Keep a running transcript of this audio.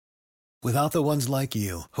Without the ones like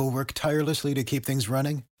you, who work tirelessly to keep things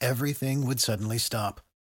running, everything would suddenly stop.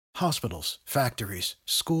 Hospitals, factories,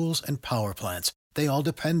 schools, and power plants, they all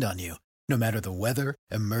depend on you. No matter the weather,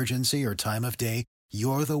 emergency, or time of day,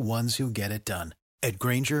 you're the ones who get it done. At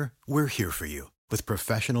Grainger, we're here for you with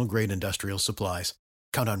professional-grade industrial supplies.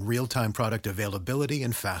 Count on real-time product availability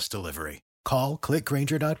and fast delivery. Call, click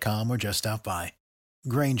Grainger.com, or just stop by.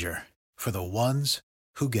 Grainger, for the ones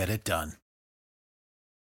who get it done.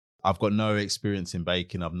 I've got no experience in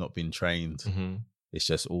baking. I've not been trained. Mm-hmm. It's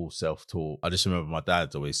just all self-taught. I just remember my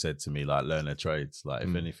dad always said to me, like, learn a trade. Like,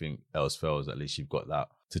 if anything else fails, at least you've got that.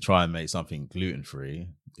 To try and make something gluten-free,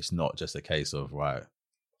 it's not just a case of, right,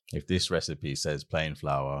 if this recipe says plain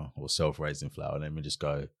flour or self-raising flour, then we just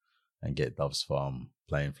go and get Dove's Farm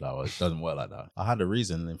plain flour. It doesn't work like that. I had a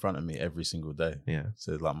reason in front of me every single day. Yeah.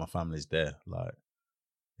 So, like, my family's there. Like,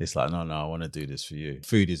 it's like, no, I want to do this for you.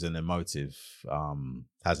 Food is an emotive,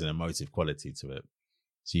 has an emotive quality to it.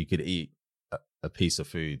 So you could eat a piece of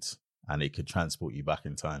food and it could transport you back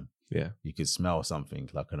in time. Yeah. You could smell something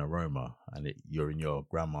like an aroma and you're in your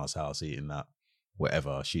grandma's house eating that,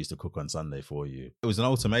 whatever she used to cook on Sunday for you. It was an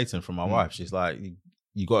ultimatum from my wife. She's like,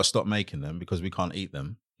 you got to stop making them because we can't eat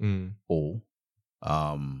them all,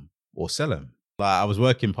 or sell them. Like, I was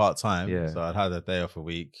working part-time, so I'd had a day off a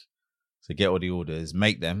week to get all the orders,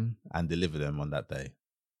 make them and deliver them on that day.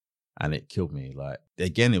 And it killed me. Like,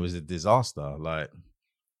 again, it was a disaster. Like,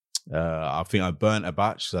 I think I burnt a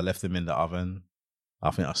batch, so I left them in the oven.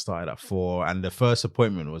 I think I started at 4 and the first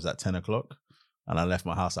appointment was at 10 o'clock and I left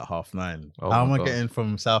my house at 9:30. How am I getting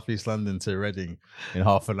from Southeast London to Reading in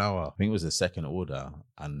half an hour? I think it was the second order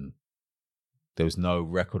and there was no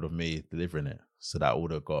record of me delivering it. So that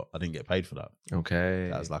order I didn't get paid for that. Okay.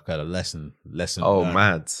 That was like a lesson. Oh, learned.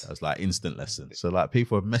 mad. That was like instant lesson. So like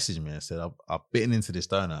people have messaged me and said, I've bitten into this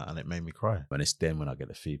donut and it made me cry. And it's then when I get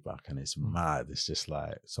the feedback and it's mad. It's just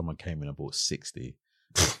like someone came in and bought 60.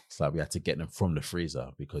 It's like we had to get them from the freezer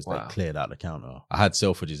because they cleared out the counter. I had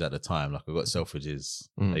Selfridges at the time. Like I got Selfridges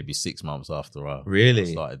maybe 6 months after I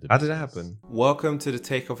started. How did that happen? Welcome to the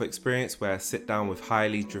Takeoff Experience, where I sit down with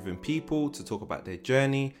highly driven people to talk about their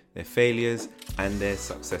journey, their failures, and their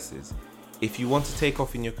successes. If you want to take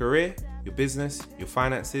off in your career, your business, your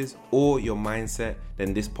finances, or your mindset,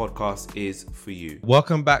 then this podcast is for you.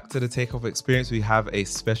 Welcome back to the Takeoff Experience. We have a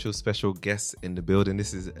special guest in the building.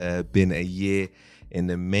 This has been a year in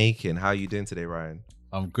the making. How are you doing today, Ryan?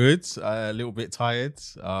 I'm good. A little bit tired.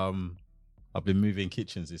 I've been moving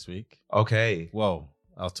kitchens this week. Okay. Well,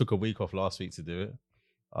 I took a week off last week to do it.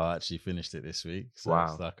 I actually finished it this week. So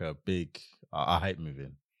it's like a big... I hate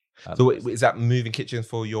moving. So is that moving kitchens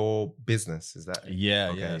for your business? Is that?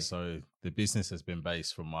 Yeah. So the business has been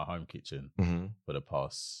based from my home kitchen for the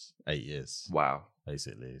past 8 years. Wow.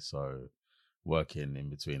 Basically. So working in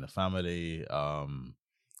between the family,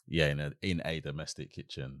 in a domestic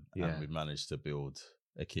kitchen. Yeah. And we managed to build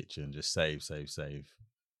a kitchen, just save,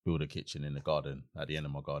 build a kitchen in the garden, at the end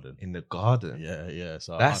of my garden. In the garden? Yeah.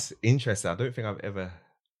 So that's interesting. I don't think I've ever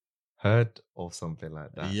heard of something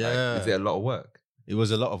like that. Yeah. Like, is it a lot of work? It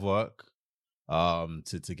was a lot of work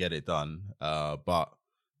to get it done. But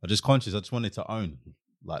I just conscious, I just wanted to own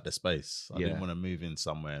like the space. I didn't want to move in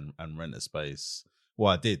somewhere and rent a space.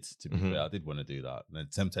 Well, I did, to be fair. I did want to do that. And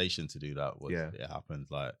the temptation to do that was, it happened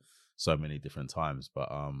like so many different times, but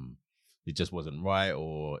it just wasn't right,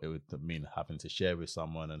 or it would mean having to share with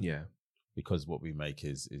someone. And because what we make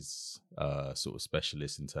is sort of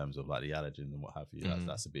specialist in terms of like the allergens and what have you,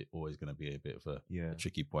 that's always going to be a bit of a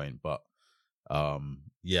tricky point. But I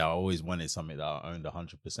always wanted something that I owned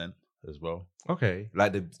 100% as well. Okay.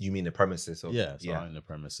 Like you mean the premises? I own the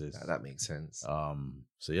premises. That makes sense.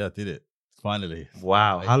 So I did it. Finally.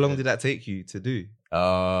 Wow. How long did that take you to do?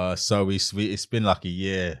 So it's been like a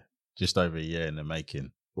year, just over a year in the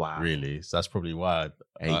making. Wow. Really. So that's probably why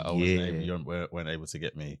you weren't able to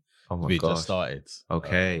get me. We just started.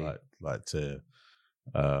 Okay. Like to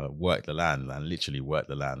work the land and literally work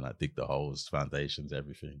the land, like dig the holes, foundations,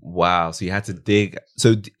 everything. Wow. So you had to dig.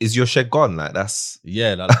 So is your shed gone? Like that's...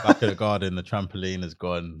 Yeah, like the back of the garden, the trampoline is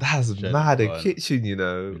gone. That's mad. A kitchen, you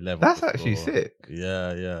know. That's actually sick.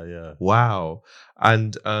 Yeah. Wow.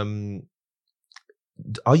 And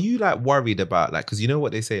are you like worried about like, because you know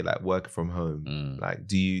what they say, like work from home, like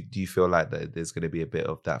do you feel like that there's going to be a bit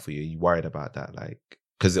of that for you? Are you worried about that? Like,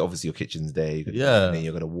 because obviously your kitchen's there, and then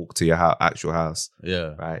you're going to walk to your actual house,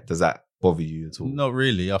 right? Does that bother you at all? Not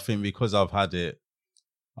really. I think because I've had it,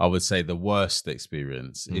 I would say the worst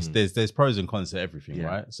experience is there's pros and cons to everything,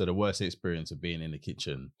 right? So the worst experience of being in the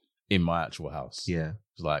kitchen in my actual house, was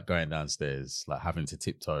like going downstairs, like having to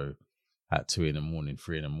tiptoe at 2 a.m,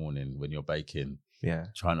 3 a.m when you're baking. Yeah.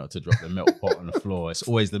 Try not to drop the metal pot on the floor. It's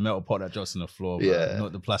always the metal pot that drops on the floor, man.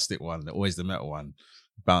 Not the plastic one. Always the metal one.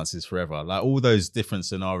 Bounces forever. Like all those different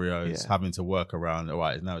scenarios, having to work around. All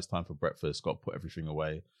right, now it's time for breakfast. Got to put everything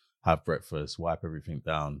away, have breakfast, wipe everything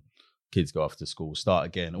down. Kids go off to school, start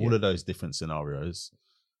again. All of those different scenarios.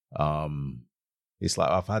 It's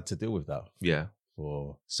like I've had to deal with that. Yeah.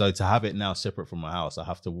 So to have it now separate from my house, I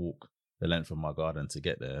have to walk the length of my garden to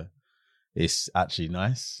get there. It's actually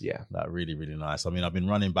nice. Yeah. Like really, really nice. I mean, I've been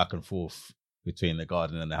running back and forth between the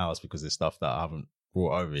garden and the house because there's stuff that I haven't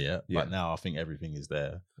brought over yet. Yeah. But now I think everything is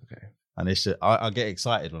there. Okay. And it's just, I get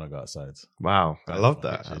excited when I go outside. Wow. I love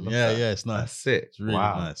that. Yeah, it's nice. That's it. It's really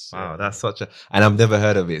nice. Wow. That's such a, and I've never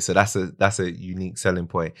heard of it. So that's a unique selling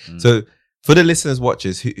point. So for the listeners,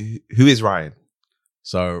 watchers, who is Ryan?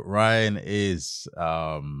 So Ryan is,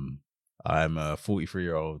 I'm a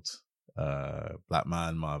 43-year-old black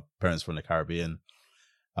man. My parents from the Caribbean.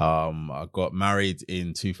 I got married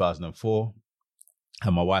in 2004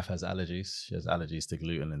 and my wife has allergies. She has allergies to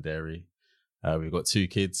gluten and dairy. We've got 2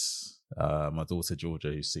 kids. My daughter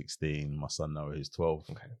Georgia, who's 16, my son Noah, who's 12.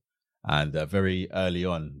 Okay. And very early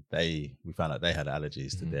on, we found out they had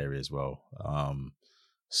allergies to dairy as well.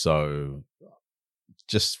 So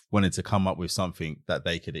just wanted to come up with something that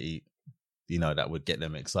they could eat, you know, that would get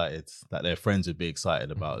them excited, that their friends would be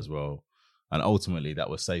excited about as well. And ultimately that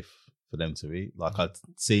was safe for them to eat. Like I'd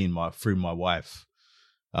seen through my wife,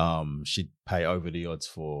 she'd pay over the odds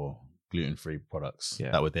for gluten-free products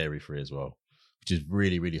that were dairy-free as well, which is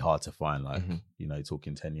really, really hard to find. Like, you know,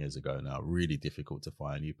 talking 10 years ago now, really difficult to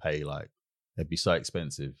find. You pay like, it'd be so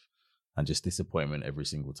expensive and just disappointment every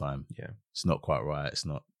single time. Yeah. It's not quite right. It's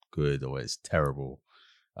not good or it's terrible.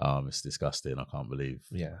 It's disgusting. I can't believe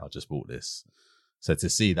I just bought this. So to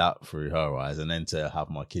see that through her eyes and then to have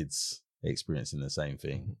my kids experiencing the same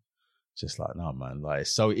thing, just like, no, man, like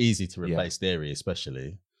it's so easy to replace dairy,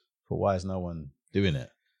 especially, but why is no one doing it?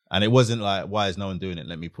 And it wasn't like, why is no one doing it?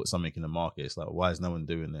 Let me put something in the market. It's like, why is no one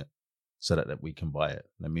doing it so that we can buy it?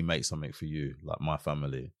 Let me make something for you, like my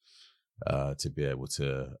family, to be able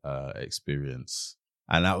to experience.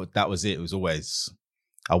 And that was it. It was always,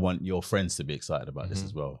 I want your friends to be excited about this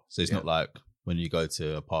as well. So it's not like when you go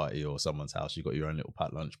to a party or someone's house, you got your own little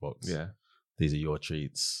packed lunchbox. Yeah. These are your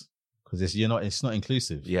treats. Because it's not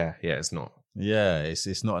inclusive. Yeah, it's not. Yeah,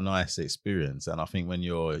 it's not a nice experience. And I think when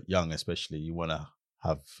you're young, especially, you want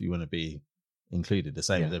to be included the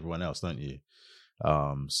same as everyone else, don't you?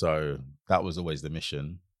 So that was always the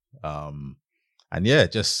mission. And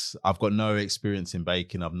I've got no experience in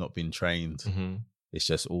baking. I've not been trained. It's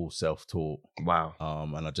just all self-taught. Wow.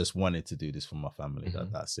 And I just wanted to do this for my family.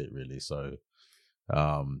 That's it really. So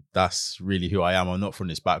that's really who I am. I'm not from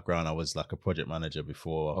this background. I was like a project manager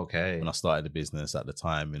before. Okay. When I started the business at the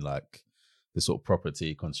time in like the sort of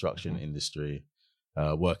property construction industry,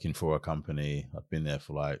 working for a company. I've been there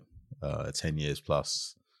for like 10 years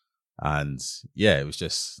plus. And it was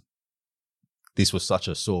just, this was such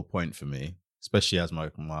a sore point for me, especially as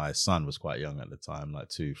my son was quite young at the time, like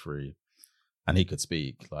 2, 3. And he could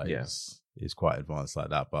speak, like he's quite advanced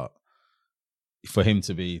like that. But for him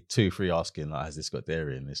to be 2, 3 asking, like, has this got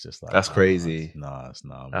dairy in? It's just like, that's crazy. It's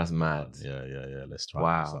not. That's mad. Yeah. Let's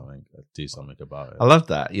try do something about it. I love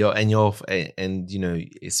that. And you know,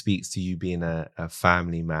 it speaks to you being a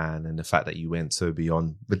family man and the fact that you went so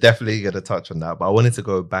beyond. We're definitely going to touch on that. But I wanted to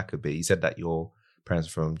go back a bit. You said that your parents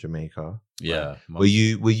from Jamaica. Yeah. Were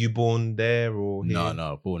you born there or here?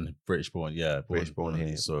 No, British born here.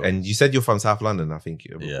 So, and you said you're from South London, I think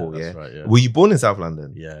you recall, that's right, yeah. Were you born in South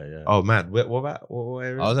London? Yeah. Oh, mad. What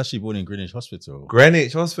area? I was actually born in Greenwich Hospital.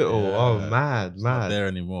 Greenwich Hospital. Yeah. Oh, mad. Not there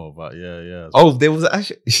anymore, but yeah. Oh, there was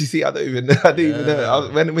actually, you see, I didn't even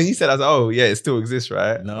know. When you said, I was like, oh, yeah, it still exists,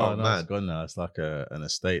 right? No, it's gone now. It's like an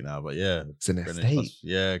estate now, but yeah. It's an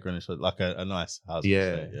estate? Greenwich, like a nice house.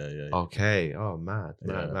 Yeah. Yeah. Okay. Oh, mad.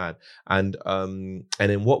 And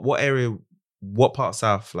then what area, what part of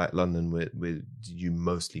South like London where did you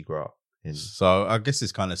mostly grow up in? So I guess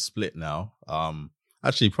it's kind of split now.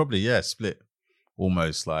 Actually probably split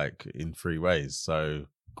almost like in 3 ways. So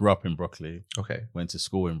grew up in Brockley. Okay. Went to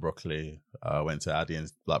school in Brockley. Went to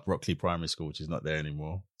Addion's, like Brockley Primary School, which is not there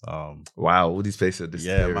anymore. Wow, all these places are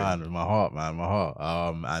disappearing. Yeah, man, my heart.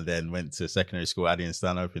 And then went to secondary school, Addion's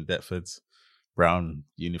Stanhope in Deptford. Brown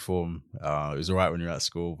uniform. It was all right when you're at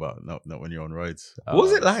school, but not when you're on roads. What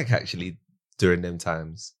was it like actually during them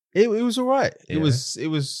times? It was all right. Yeah. It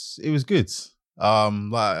was good.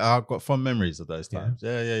 Like I've got fond memories of those times.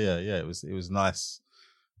 Yeah. It was nice,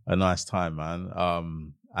 a nice time, man.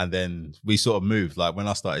 And then we sort of moved. Like when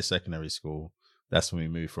I started secondary school, that's when we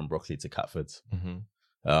moved from Brockley to Catford.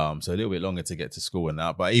 So a little bit longer to get to school and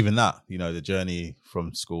that. But even that, you know, the journey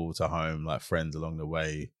from school to home, like friends along the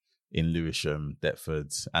way in Lewisham,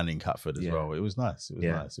 Deptford, and in Catford as well. It was nice. It was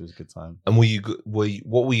nice. It was a good time. And what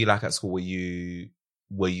were you like at school?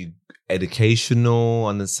 Were you educational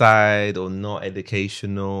on the side or not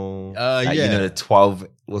educational? Like, you know, the 12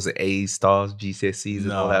 was it A stars, GCSEs,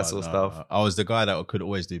 and all that sort of stuff. I was the guy that could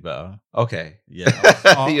always do better. Okay,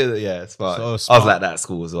 yeah, smart. I was like that at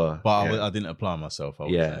school as well, but I didn't apply myself. I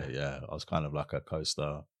was kind of like a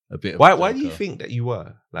co-star. A bit. Why do you think that you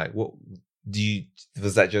were like? What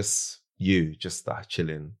was that? Just you, just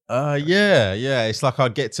chilling? Yeah. It's like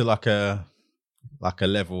I'd get to like a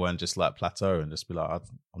level and just like plateau and just be like,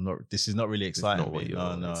 I'm not. This is not really exciting me.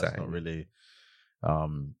 No, it's not really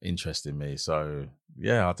interesting me. So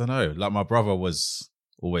yeah, I don't know. Like my brother was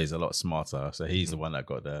always a lot smarter, so he's the one that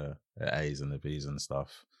got the A's and the B's and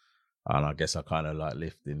stuff. And I guess I kind of like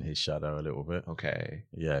lived in his shadow a little bit. Okay.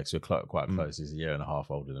 Yeah, because we're quite close. He's a year and a half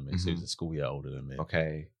older than me, so he's a school year older than me.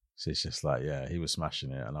 Okay. So it's just like, he was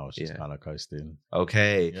smashing it and I was just kind of coasting.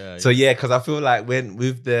 Okay. Because I feel like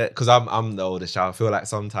because I'm the oldest child, I feel like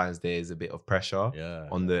sometimes there's a bit of pressure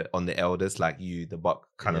on the elders, like the buck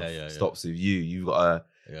kind of stops with you. You've got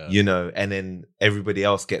you know, and then everybody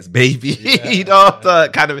else gets babied after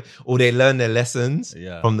kind of, or they learn their lessons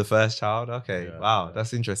from the first child. Okay. Wow.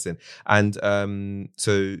 That's interesting. And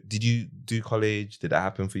so did you do college? Did that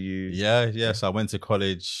happen for you? Yes. I went to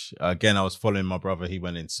college. Again, I was following my brother. He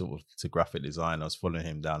went in sort of to graphic design. I was following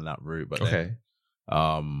him down that route. But then,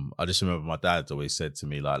 I just remember my dad always said to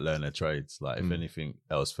me, like, learn a trade. Like, if anything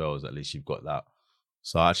else fails, at least you've got that.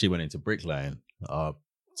 So I actually went into bricklaying.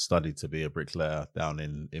 Studied to be a bricklayer down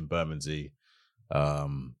in Bermondsey,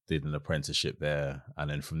 did an apprenticeship there, and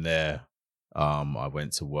then from there I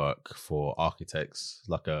went to work for architects,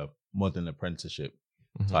 like a modern apprenticeship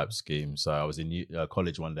type scheme. So I was in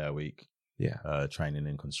college 1 day a week, training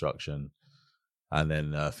in construction, and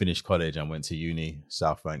then finished college and went to uni,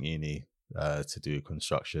 South Bank Uni, to do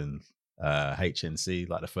construction, HNC,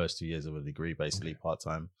 like the first 2 years of a degree, basically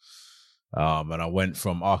part-time. And I went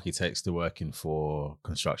from architects to working for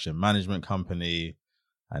construction management company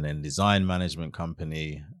and then design management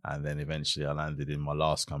company. And then eventually I landed in my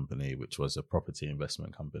last company, which was a property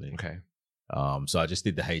investment company. Okay. So I just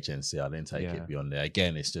did the HNC. I didn't take it beyond there.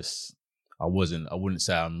 Again, it's just, I wouldn't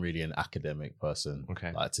say I'm really an academic person.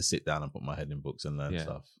 Okay. Like to sit down and put my head in books and learn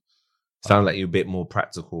stuff. Sound like you're a bit more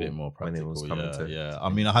practical. When it was coming to. Yeah. I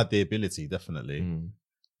mean, I had the ability, definitely.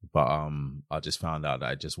 But I just found out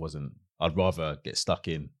that it just wasn't. I'd rather get stuck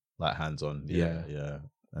in, like hands-on,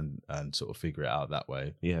 and sort of figure it out that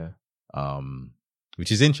way. Yeah.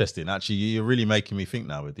 Which is interesting. Actually, you're really making me think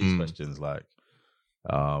now with these questions, like,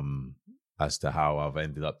 as to how I've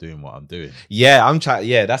ended up doing what I'm doing. Yeah, I'm trying.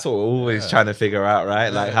 Yeah, that's what we're always trying to figure out, right?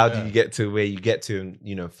 Like, how do you get to where you get to, and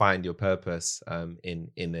you know, find your purpose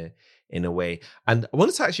in a way. And I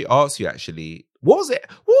wanted to actually ask you, what was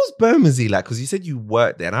Bermondsey like? Because you said you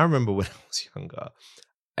worked there, and I remember when I was younger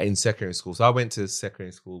in secondary school. So I went to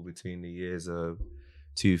secondary school between the years of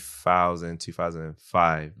 2000,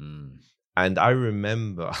 2005. And I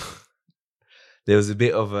remember there was a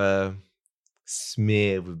bit of a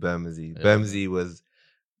smear with Bermondsey. Bermondsey was,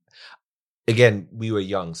 again, we were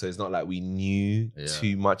young, so it's not like we knew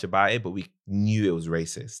too much about it, but we knew it was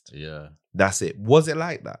racist. Yeah. That's it. Was it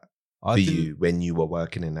like that for you when you were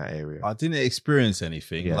working in that area? I didn't experience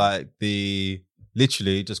anything. Like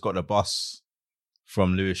literally just got the bus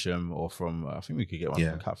from Lewisham or from, I think we could get one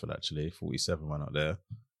from Catford actually, 47 went up there.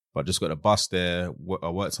 But just got a bus there. I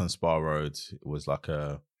worked on Spa Road. It was like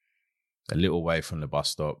a little way from the bus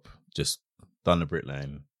stop. Just done the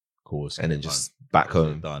bricklaying course. And then just back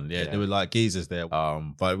home. Done. Yeah, there were like geezers there.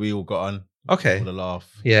 But we all got on. Okay. All the laugh.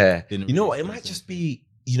 Yeah. You know what? It might just be,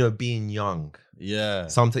 you know, being young. Yeah.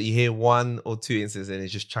 Sometimes you hear one or two instances and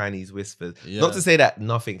it's just Chinese whispers. Yeah. Not to say that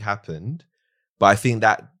nothing happened, but I think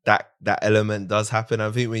that element does happen. I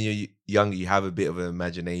think when you're younger, you have a bit of an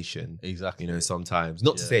imagination. Exactly. You know, sometimes.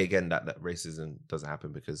 Not to say again that racism doesn't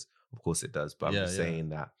happen, because of course it does. But I'm just saying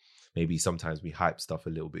that maybe sometimes we hype stuff a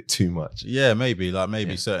little bit too much. Yeah, maybe. Like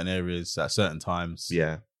maybe certain areas at certain times.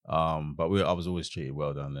 Yeah. But I was always treated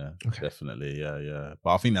well down there. Okay. Definitely. Yeah.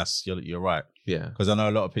 But I think you're right. Yeah. Because I know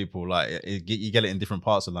a lot of people, like, you get it in different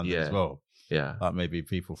parts of London as well. Yeah. Like maybe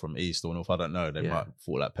people from East or North, I don't know. They might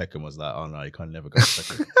thought like Peckham was like, oh no, you can never go to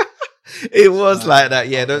Peckham. It was like that.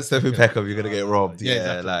 Yeah, don't step in Peckham, you're going to get robbed.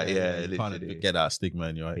 Yeah, exactly. You kind of get that stigma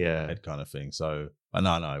in your head kind of thing. So,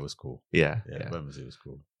 no, it was cool. Yeah. Bermondsey was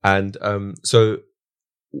cool. And so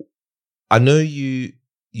I know you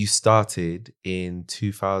started in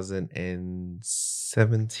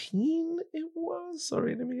 2017, it was?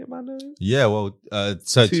 Sorry, let me get my notes. Yeah, well,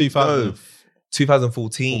 so 2014.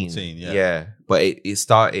 2014. Yeah. But it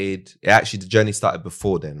started, the journey started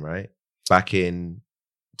before then, right? Back in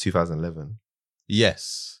 2011.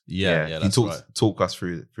 Yes. Yeah, that's right. Talk us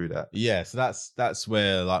through that. Yeah, so that's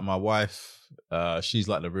where, like, my wife, she's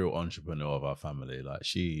like the real entrepreneur of our family. Like,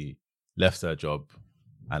 she left her job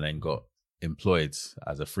and then got employed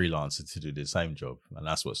as a freelancer to do the same job, and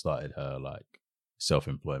that's what started her, like,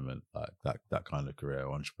 self-employment, like that kind of career,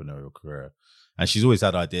 entrepreneurial career. And she's always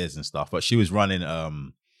had ideas and stuff, but she was running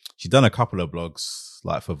she'd done a couple of blogs,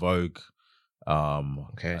 like, for Vogue,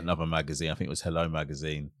 another magazine, I think it was Hello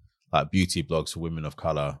magazine, like beauty blogs for women of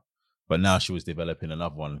color. But now she was developing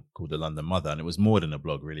another one called The London Mother, and it was more than a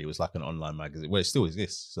blog, really. It was like an online magazine. Well, it still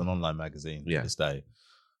exists. It's an online magazine to this day,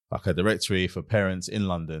 like a directory for parents in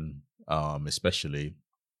London, especially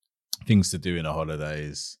things to do in the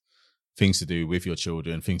holidays, things to do with your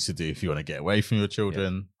children, things to do if you want to get away from your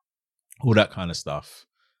children, all that kind of stuff.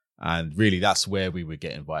 And really, that's where we would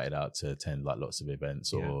get invited out to attend, like, lots of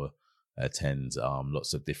events or attend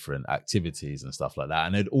lots of different activities and stuff like that.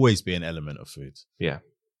 And there'd always be an element of food. Yeah.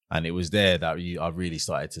 And it was there that I really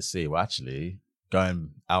started to see, well, actually,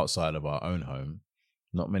 going outside of our own home,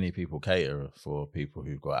 not many people cater for people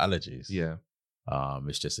who've got allergies. Yeah.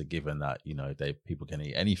 It's just a given that, people can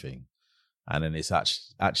eat anything. And then it's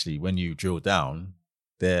actually, when you drill down,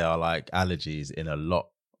 there are, like, allergies in a lot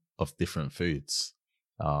of different foods.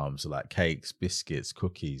 So, like, cakes, biscuits,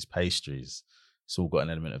 cookies, pastries, it's all got an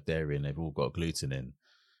element of dairy and they've all got gluten in.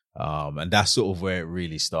 And that's sort of where it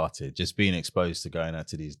really started, just being exposed to going out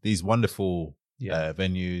to these wonderful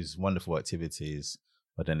venues, wonderful activities.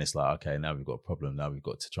 But then it's like, okay, now we've got a problem. Now we've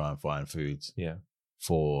got to try and find food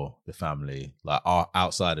for the family, like,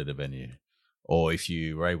 outside of the venue. Or if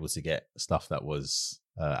you were able to get stuff that was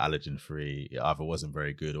allergen free, it either wasn't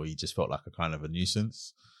very good or you just felt like a kind of a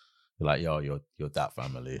nuisance. You're like, yo, you're that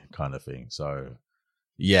family kind of thing. So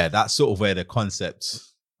yeah, that's sort of where the concept,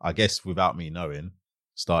 I guess, without me knowing,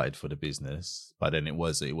 started for the business. But then it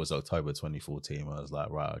was October 2014 where I was like,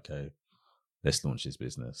 right, okay, let's launch this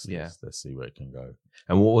business. Let's see where it can go.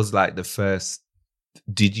 And what was, like, the first,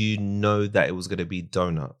 did you know that it was going to be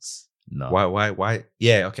donuts? No. Why?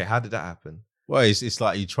 Yeah. Okay. How did that happen? Well, it's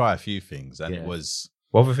like you try a few things, and it was.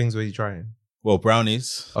 What other things were you trying? Well,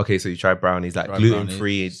 brownies. Okay, so you tried brownies, like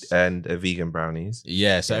gluten-free and vegan brownies.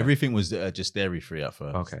 Yeah, so everything was just dairy-free at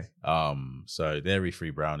first. Okay. So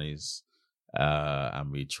dairy-free brownies,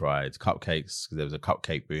 and we tried cupcakes because there was a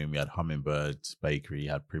cupcake boom. We had Hummingbird Bakery,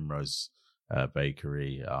 had Primrose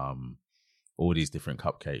Bakery, all these different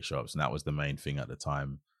cupcake shops, and that was the main thing at the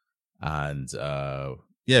time. And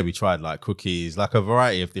we tried, like, cookies, like a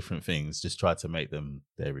variety of different things, just tried to make them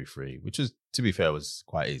dairy-free, which was, to be fair, was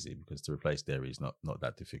quite easy because to replace dairy is not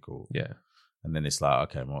that difficult. Yeah. And then it's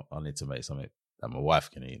like, okay, I need to make something that my wife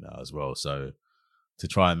can eat now as well. So to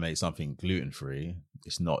try and make something gluten-free,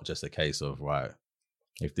 it's not just a case of, right,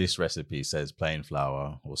 if this recipe says plain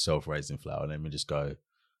flour or self-raising flour, then we just go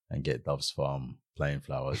and get Dove's Farm plain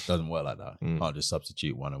flour. It doesn't work like that. You can't just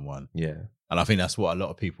substitute one and one. Yeah. And I think that's what a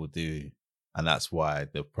lot of people do. And that's why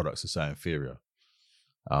the products are so inferior.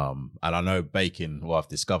 And I know baking, well, I've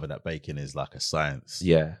discovered that baking is like a science.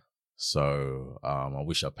 Yeah. So I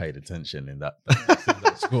wish I paid attention in that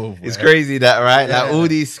school. It's crazy that, right? Yeah. Like all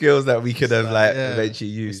these skills that we could have eventually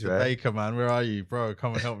used, Mr. right? Baker, man, where are you, bro?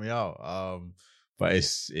 Come and help me out. But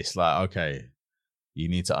it's like, okay, you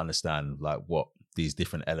need to understand, like, what these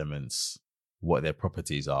different elements, what their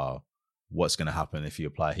properties are, what's going to happen if you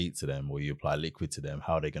apply heat to them or you apply liquid to them,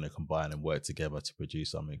 how they're going to combine and work together to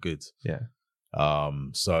produce something good. Yeah.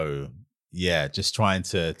 So yeah, just trying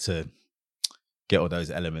to get all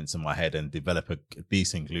those elements in my head and develop a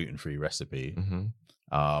decent gluten-free recipe. Mm-hmm.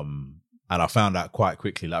 And I found out quite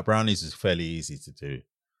quickly, like, brownies is fairly easy to do,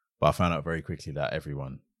 but I found out very quickly that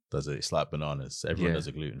everyone does it. It's like bananas. Everyone does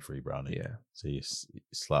a gluten-free brownie. Yeah. So it's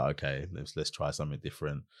like, okay, let's try something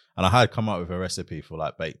different. And I had come up with a recipe for,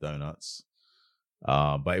 like, baked donuts.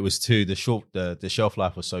 But it was the shelf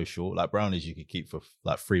life was so short. Like, brownies you could keep for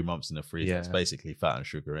like 3 months in the freezer. It's basically fat and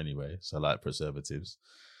sugar anyway. So, like, preservatives.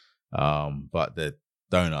 But the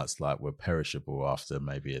donuts, like, were perishable after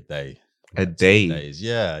maybe a day. A day? Days.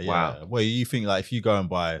 Yeah. Wow. Well, you think, like, if you go and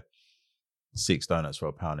buy 6 donuts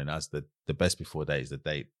for £1, and as the best before date is the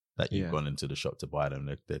date that you've gone into the shop to buy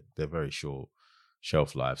them, they're very short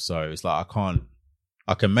shelf life. So it's like,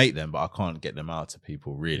 I can make them, but I can't get them out to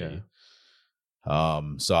people really.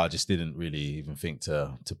 So I just didn't really even think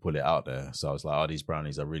to put it out there. So I was like, oh, these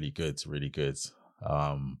brownies are really good.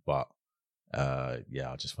 But I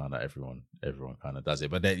just found out everyone kind of does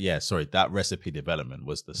it. But then, that recipe development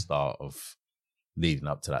was the start of leading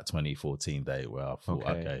up to that 2014 date where I thought,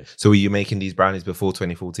 okay. So were you making these brownies before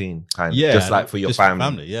 2014? Yeah. Just like for your family? For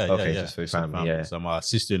family. Yeah. Okay, yeah. just for your family. Yeah. So my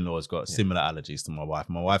sister-in-law has got similar allergies to my wife.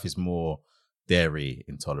 My wife is more dairy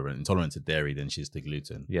intolerant to dairy than she is to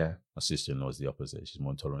gluten. Yeah. My sister-in-law is the opposite. She's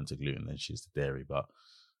more intolerant to gluten than she is to dairy. But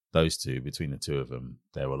those two, between the two of them,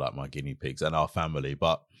 they were like my guinea pigs and our family.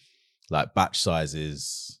 But like batch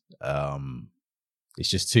sizes, it's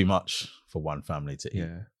just too much for one family to eat.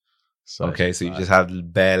 Yeah. So so you just have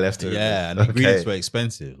bare leftovers. Yeah, and the ingredients were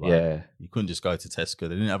expensive. Like, you couldn't just go to Tesco. They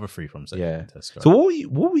didn't have a free from section in Tesco. So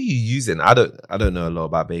what were you using? I don't know a lot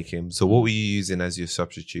about baking. So what were you using as your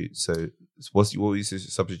substitute? So what were you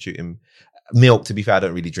substituting? Milk. To be fair, I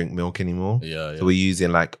don't really drink milk anymore. Yeah. So we're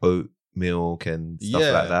using like oat milk and stuff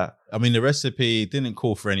like that. I mean, the recipe didn't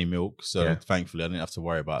call for any milk, so thankfully I didn't have to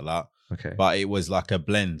worry about that. Okay. But it was like a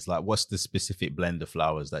blend. Like, what's the specific blend of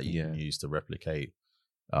flours that you can use to replicate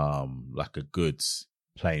like a good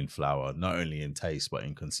plain flour, not only in taste but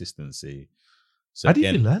in consistency. So how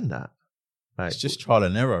did you learn that? Like, it's just trial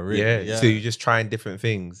and error, really. Yeah. So you're just trying different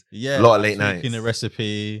things. Yeah. A lot of late nights. Making a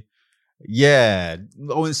recipe. Yeah.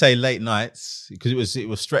 I wouldn't say late nights because it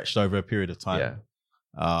was stretched over a period of time.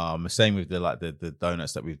 Yeah. Same with the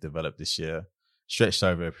donuts that we've developed this year, stretched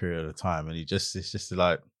over a period of time, and it's just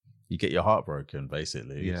like you get your heart broken,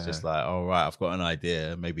 basically. Yeah. It's just like, all right, I've got an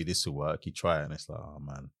idea, maybe this will work. You try it, and it's like, oh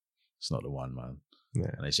man, it's not the one, man.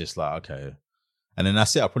 Yeah. And it's just like, okay, and then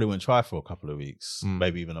that's it. I probably wouldn't try for a couple of weeks,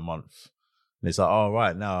 maybe even a month. And it's like, oh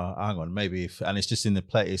right, now hang on, maybe and it's just in the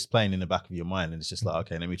play, it's playing in the back of your mind, and it's just like,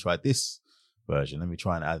 okay, let me try this version. Let me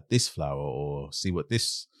try and add this flour or see what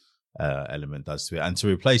this element does to it. And to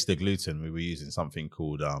replace the gluten, we were using something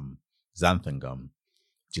called xanthan gum,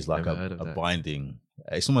 which is like a binding.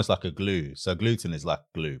 It's almost like a glue. So gluten is like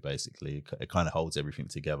glue, basically. It kind of holds everything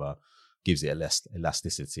together, gives it less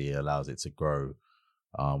elasticity, allows it to grow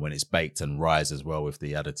when it's baked and rise as well with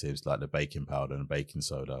the additives like the baking powder and baking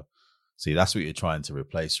soda. See, that's what you're trying to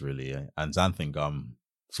replace, really. And xanthan gum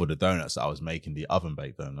for the donuts that I was making, the oven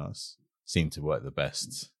baked donuts, seemed to work the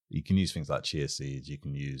best. You can use things like chia seeds. You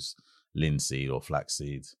can use linseed or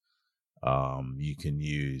flaxseed. You can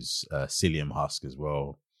use psyllium husk as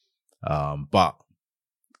well. But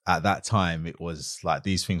at that time, it was like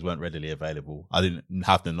these things weren't readily available. I didn't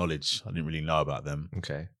have the knowledge. I didn't really know about them.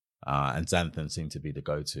 Okay. And xanthan seemed to be the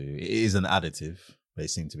go-to. It is an additive, but it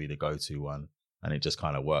seemed to be the go-to one. And it just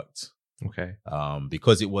kind of worked. Okay.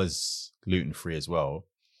 Because it was gluten-free as well,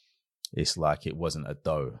 it's like it wasn't a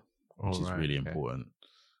dough, which is really important.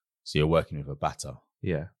 So you're working with a batter.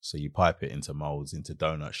 Yeah. So you pipe it into molds, into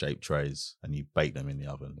donut-shaped trays, and you bake them in the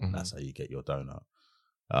oven. And that's how you get your donut.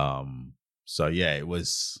 So yeah, it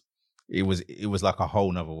was like a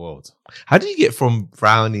whole nother world. How do you get from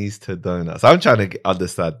brownies to donuts? I'm trying to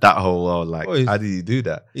understand that whole world. Like, how do you do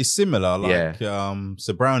that? It's similar. Like,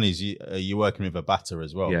 so brownies, you're working with a batter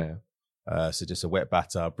as well. Yeah. So just a wet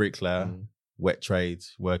batter, bricklayer, wet trade,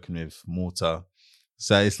 working with mortar.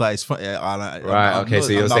 So it's like, it's funny. So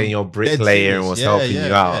you're saying your bricklaying was helping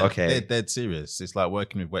you out. Yeah. Okay. They're dead serious. It's like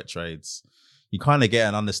working with wet trades. You kind of get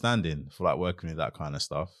an understanding for like working with that kind of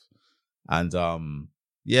stuff. And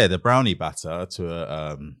the brownie batter to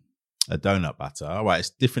a donut batter. All right, it's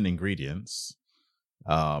different ingredients,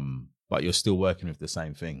 but you're still working with the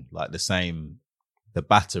same thing. Like the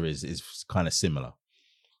batter is kind of similar.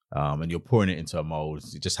 And you're pouring it into a mold.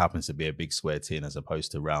 It just happens to be a big square tin as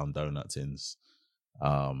opposed to round donut tins.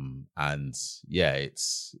 And yeah,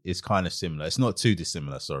 it's kind of similar. It's not too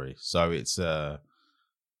dissimilar, sorry. So it's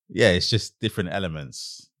it's just different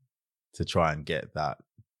elements to try and get that,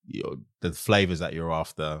 the flavors that you're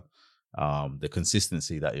after, the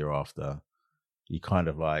consistency that you're after. You kind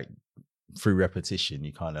of like, through repetition,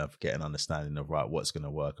 you kind of get an understanding of what's going to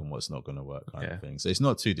work and what's not going to work kind of thing. So it's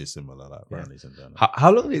not too dissimilar, like brownies and donuts.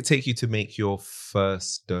 How long did it take you to make your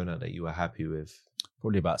first donut that you were happy with?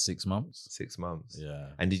 Probably about 6 months. 6 months. Yeah.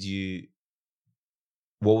 And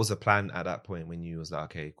what was the plan at that point when you was like,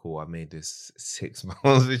 okay, cool, I made this 6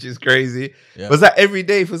 months, which is crazy. Yeah. Was that every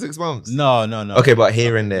day for 6 months? No. Okay, but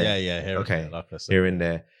here and there. Yeah. Here and there, like I said. Here and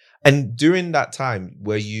there. And during that time,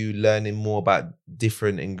 were you learning more about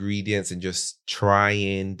different ingredients and just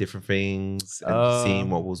trying different things and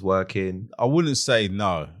seeing what was working? I wouldn't say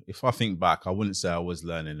no. If I think back, I wouldn't say I was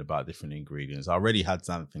learning about different ingredients. I already had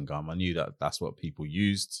xanthan gum. I knew that that's what people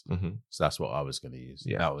used. So that's what I was going to use.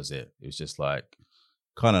 Yeah. That was it. It was just like,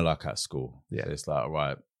 kind of like at school. Yeah. So it's like,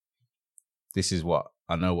 right, this is what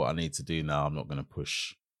I know what I need to do now. I'm not going to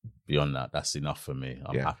push beyond that. That's enough for me.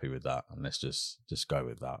 I'm happy with that. And let's just go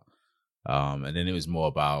with that. And then it was more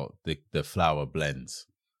about the flour blend.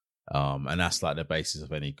 And that's like the basis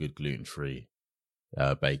of any good gluten-free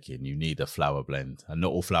baking, you need a flour blend, and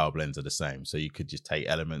not all flour blends are the same. So you could just take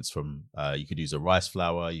elements from, you could use a rice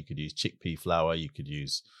flour, you could use chickpea flour, you could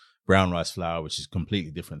use brown rice flour, which is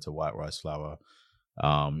completely different to white rice flour,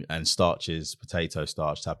 and starches, potato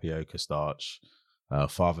starch, tapioca starch,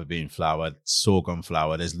 fava bean flour, sorghum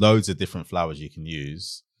flour. There's loads of different flours you can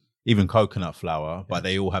use, even coconut flour, but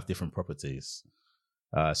they all have different properties.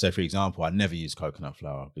 So for example, I never use coconut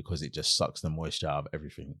flour because it just sucks the moisture out of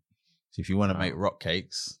everything. So if you want to make rock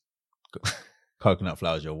cakes, coconut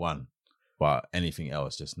flour is your one, but anything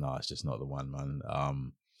else, it's just not the one, man.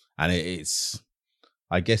 And it's,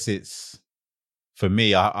 I guess it's, for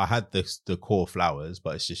me, I had the core flours,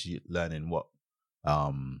 but it's just learning what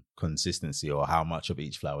consistency or how much of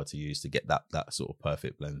each flour to use to get that sort of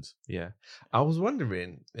perfect blend. Yeah, I was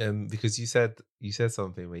wondering because you said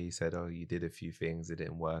something where you said, oh, you did a few things, it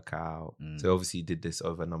didn't work out. So obviously you did this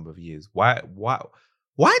over a number of years. Why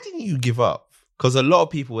didn't you give up? Because a lot of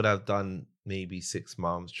people would have done maybe 6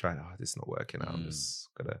 months trying, this is not working out, I'm just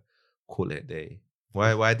gonna call it a day.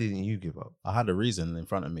 Why didn't you give up? I had a reason in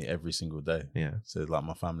front of me every single day. Yeah. So like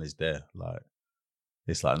my family's there. Like,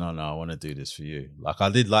 it's like, no, I want to do this for you. Like, I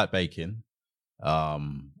did like baking.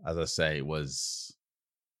 As I say, it was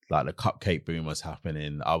like the cupcake boom was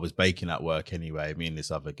happening. I was baking at work anyway. Me and this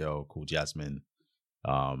other girl called Jasmine,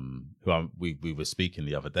 who we were speaking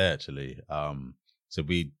the other day actually. So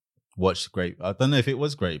we watched I don't know if it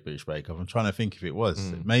was Great British Bake Off. I'm trying to think if it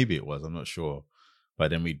was. Maybe it was. I'm not sure. But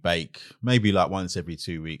then we'd bake maybe like once every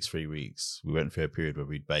 2 weeks, 3 weeks. We went through a period where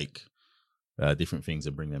we'd bake different things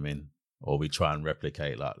and bring them in. Or we try and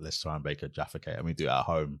replicate, like, let's try and bake a Jaffa cake. And we do it at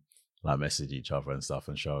home, like message each other and stuff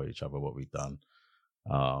and show each other what we've done.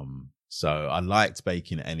 So I liked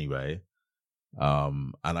baking anyway.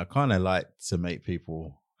 And I kind of like to make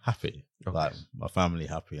people happy, like my family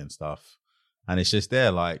happy and stuff. And it's just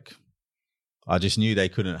there, like, I just knew they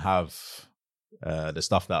couldn't have the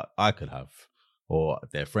stuff that I could have or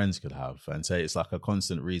their friends could have. And so it's like a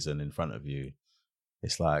constant reason in front of you.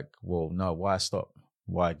 It's like, well, no, why stop?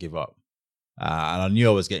 Why give up? And I knew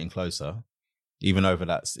I was getting closer, even over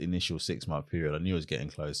that initial 6-month period. I knew I was getting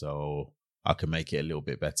closer, or I could make it a little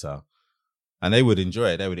bit better. And they would enjoy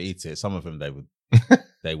it. They would eat it. Some of them they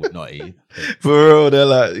would not eat. For real, they're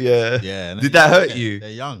like, yeah. Did that hurt you?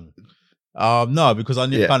 They're young. No, because I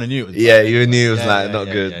kind of knew it was. Yeah, you knew it was not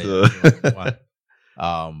good.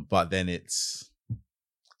 But then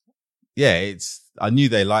I knew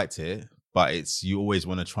they liked it. But you always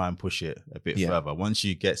want to try and push it a bit further. Once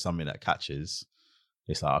you get something that catches,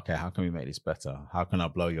 it's like, okay, how can we make this better? How can I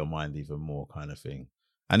blow your mind even more, kind of thing?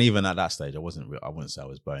 And even at that stage, I wouldn't say I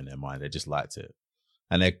was blowing their mind. They just liked it.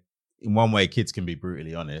 And in one way, kids can be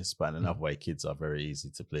brutally honest, but in another way, kids are very easy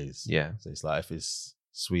to please. Yeah. So it's like, if it's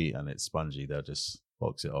sweet and it's spongy, they'll just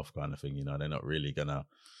box it off, kind of thing. You know, they're not really gonna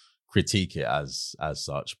critique it as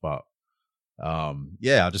such. But I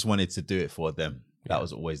just wanted to do it for them. That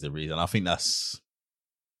was always the reason. I think that's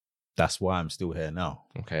why I'm still here now.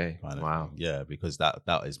 Okay. Wow. Thing. Yeah, because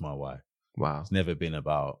that is my why. Wow. It's never been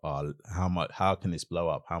about how can this blow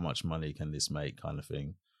up? How much money can this make, kind of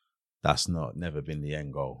thing. That's never been the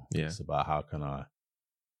end goal. Yeah. It's about how can I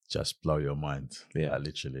just blow your mind. Yeah.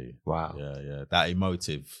 Literally. Wow. Yeah. That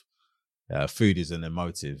emotive, food is an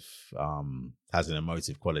emotive, has an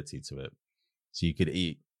emotive quality to it. So you could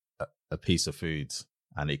eat a piece of food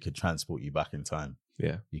and it could transport you back in time.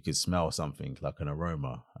 Yeah. You could smell something like an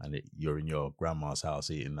aroma and you're in your grandma's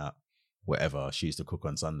house eating that, whatever she used to cook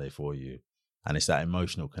on Sunday for you. And it's that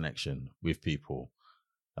emotional connection with people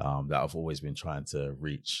that I've always been trying to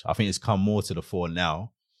reach. I think it's come more to the fore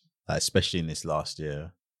now, especially in this last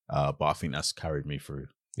year. But I think that's carried me through.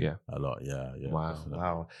 Yeah. A lot. Yeah.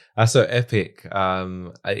 Wow. That's so epic.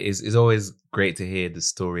 It's always great to hear the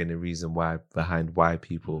story and the reason behind why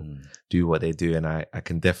people do what they do. And I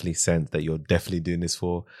can definitely sense that you're definitely doing this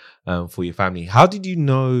for your family. How did you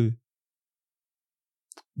know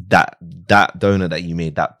that donut that you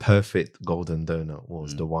made, that perfect golden donut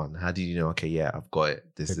was the one? How did you know, okay, yeah, I've got it.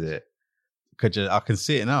 This is it. I can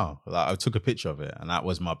see it now. Like, I took a picture of it and that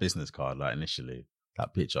was my business card. Like, initially,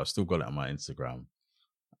 that picture, I've still got it on my Instagram.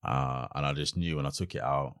 And I just knew when I took it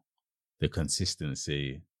out, the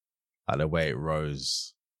consistency, like the way it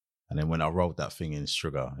rose. And then when I rolled that thing in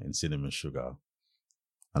cinnamon sugar,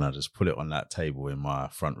 and I just put it on that table in my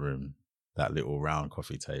front room, that little round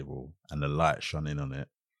coffee table, and the light shone in on it,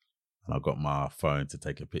 and I got my phone to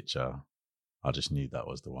take a picture, I just knew that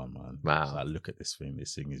was the one, man. Wow. So I look at this thing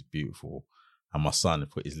is beautiful. And my son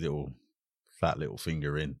put his fat little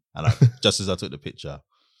finger in. And just as I took the picture,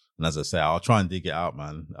 and as I say, I'll try and dig it out,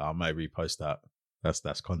 man. I may repost that.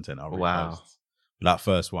 That's content I'll repost. Wow. That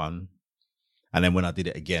first one. And then when I did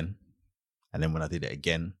it again, and then when I did it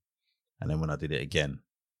again, and then when I did it again,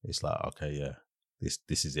 it's like, okay, yeah,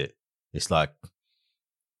 this is it. It's like,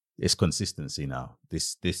 it's consistency now.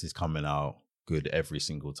 This is coming out good every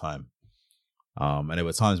single time. And there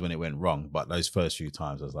were times when it went wrong, but those first few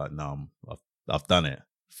times I was like, no, I've done it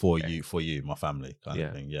for you, my family, kind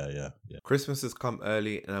of thing. Yeah. Christmas has come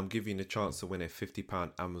early, and I'm giving you the chance to win a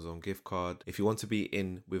 £50 Amazon gift card. If you want to be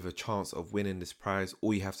in with a chance of winning this prize,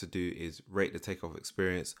 all you have to do is rate the Takeoff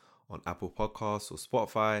Experience on Apple Podcasts or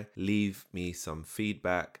Spotify, leave me some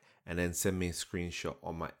feedback, and then send me a screenshot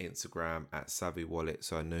on my Instagram at Savvy Wallet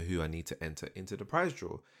so I know who I need to enter into the prize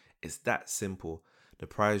draw. It's that simple. The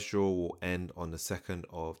prize draw will end on the 2nd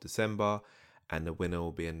of December, and the winner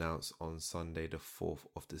will be announced on Sunday the 4th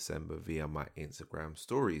of December via my Instagram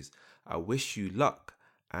stories. I wish you luck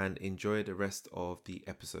and enjoy the rest of the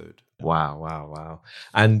episode. Wow.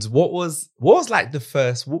 And what was like the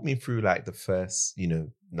first, walk me through like the first,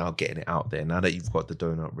 now getting it out there, now that you've got the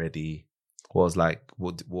donut ready, what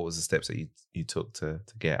was the steps that you took to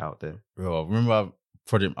get it out there? Well, remember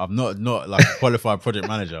I'm not like a qualified project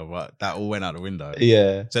manager, but that all went out the window.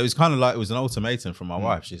 Yeah. So it was kind of like, it was an ultimatum from my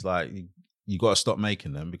wife. She's like, you got to stop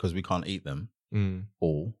making them because we can't eat them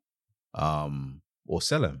all, or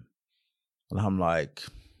sell them. And I'm like,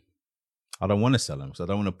 I don't want to sell them because I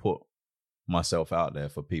don't want to put myself out there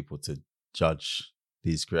for people to judge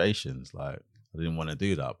these creations. Like, I didn't want to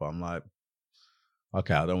do that, but I'm like,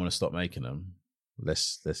 okay, I don't want to stop making them.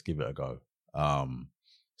 Let's give it a go.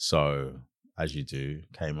 So as you do,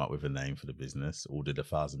 came up with a name for the business, ordered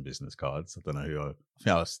 1,000 business cards. I don't know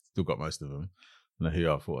I still got most of them. I don't know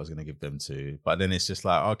who I thought I was going to give them to. But then it's just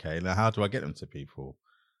like, okay, now how do I get them to people?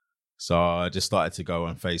 So I just started to go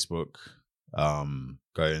on Facebook,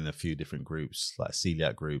 go in a few different groups, like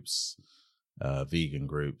celiac groups, vegan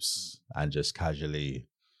groups, and just casually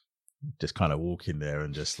just kind of walk in there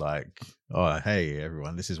and just like, oh, hey,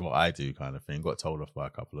 everyone, this is what I do kind of thing. Got told off by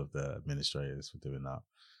a couple of the administrators for doing that.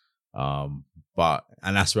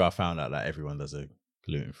 And that's where I found out that everyone does a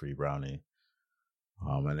gluten-free brownie.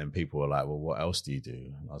 And then people were like, well, what else do you do?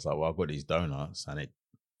 And I was like, well, I've got these donuts, and it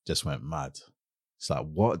just went mad. It's like,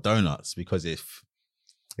 what donuts? Because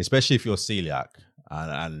especially if you're celiac,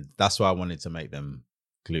 and that's why I wanted to make them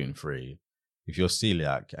gluten-free. If you're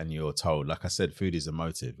celiac and you're told, like I said, food is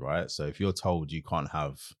emotive, right? So if you're told you can't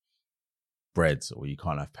have bread, or you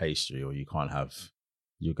can't have pastry, or you're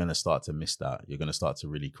going to start to miss that. You're going to start to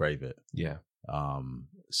really crave it. Yeah.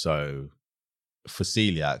 So for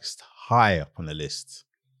celiacs, high up on the list,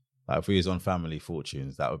 like if we was on Family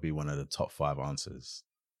Fortunes, that would be one of the top 5 answers.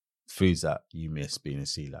 Foods that you miss being a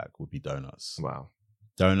celiac would be donuts. Wow.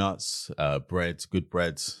 Donuts, bread, good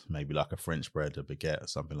bread, maybe like a French bread, a baguette, or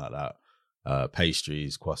something like that.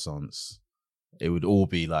 Pastries, croissants. It would all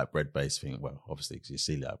be like bread-based things. Well, obviously because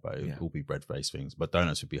you're celiac, but it would all be bread-based things. But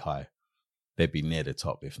donuts would be high. They'd be near the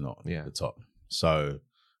top, if not the top. So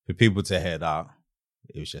for people to hear that,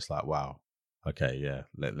 it was just like, wow, okay, yeah,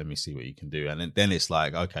 let me see what you can do. And then it's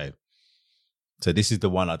like, okay, so this is the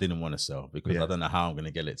one I didn't want to sell because I don't know how I'm going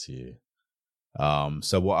to get it to you.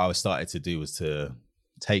 So what I started to do was to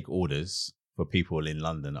take orders for people in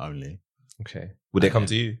London only. Okay. Would they come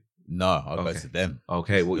to you? No, I'll go to them.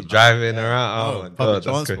 Okay, what, you driving around? Oh, my public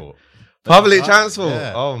God, transport. Public transport?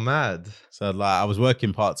 Yeah. Oh, mad. So like I was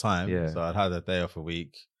working part-time, so I'd had a day off a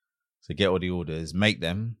week to get all the orders, make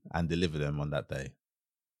them and deliver them on that day.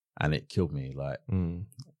 And it killed me. Like,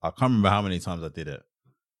 I can't remember how many times I did it,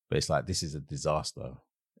 but it's like, this is a disaster.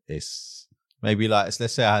 It's maybe like,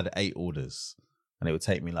 let's say I had 8 orders and it would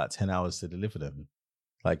take me like 10 hours to deliver them.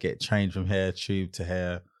 Like get trained from here, tube to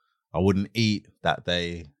here. I wouldn't eat that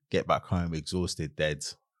day, get back home exhausted, dead.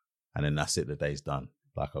 And then that's it, the day's done.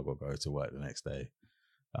 Like I've got to go to work the next day.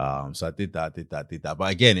 So I did that.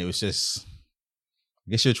 But again, it was just,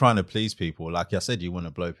 I guess you're trying to please people. Like I said, you want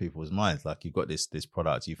to blow people's minds. Like you've got this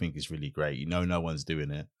product you think is really great. You know no one's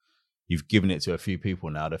doing it. You've given it to a few people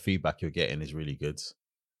now. The feedback you're getting is really good.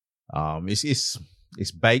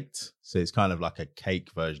 It's baked, so it's kind of like a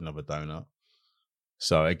cake version of a donut.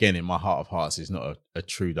 So again, in my heart of hearts, it's not a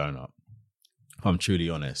true donut. If I'm truly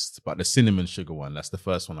honest. But the cinnamon sugar one, that's the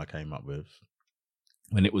first one I came up with.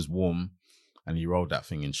 When it was warm and you rolled that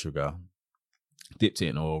thing in sugar, dipped it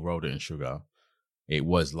in oil, rolled it in sugar, it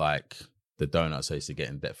was like the donuts I used to get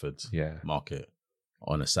in Deptford Market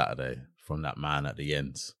on a Saturday from that man at the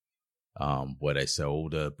end, where they sell all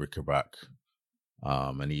the bric-a-brac.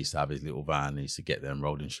 And he used to have his little van. He used to get them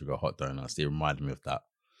rolled in sugar hot donuts. They reminded me of that.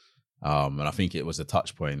 And I think it was a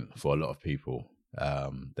touch point for a lot of people.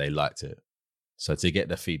 They liked it. So to get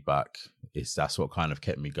the feedback, that's what kind of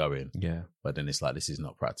kept me going. Yeah. But then it's like, this is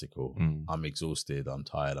not practical. I'm exhausted. I'm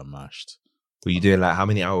tired. I'm mashed. Were you doing like, how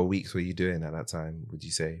many hour weeks were you doing at that time, would you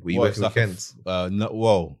say? Were you working weekends? Yeah, on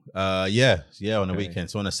the weekend.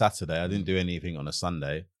 So on a Saturday, I didn't do anything on a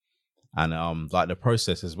Sunday. And like the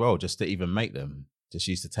process as well, just to even make them, just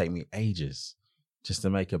used to take me ages just to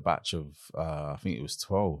make a batch of, I think it was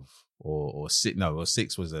 12 or 6. No, or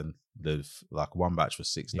 6 was like one batch was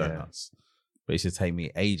 6 donuts. But it used to take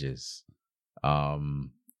me ages.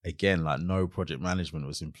 Again, like no project management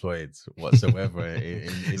was employed whatsoever.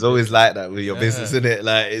 It's always like that with your business, isn't it?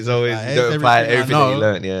 Like it's always, you don't apply everything that you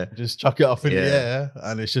learned, just chuck it up in the air,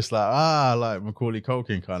 and it's just like Macaulay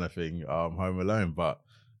Culkin kind of thing, Home Alone. But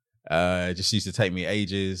it just used to take me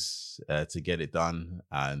ages to get it done,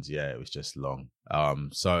 and it was just long.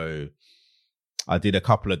 So I did a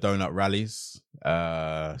couple of donut rallies.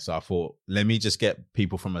 So I thought, let me just get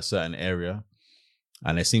people from a certain area.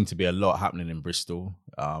 And there seemed to be a lot happening in Bristol,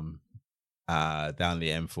 down the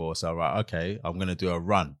M4. So okay, I'm going to do a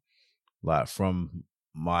run, like from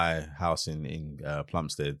my house in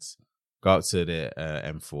Plumstead, go up to the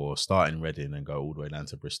M4, start in Reading and go all the way down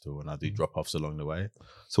to Bristol. And I do drop-offs along the way.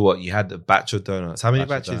 So what, you had a batch of donuts. How many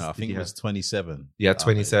batches? I think it was 27. You had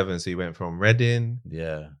 27. So you went from Reading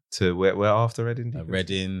to where after Reading?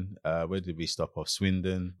 Reading. Where did we stop off?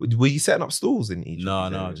 Swindon. Were you setting up stalls in each?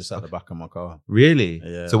 No, just at the back of my car. Really?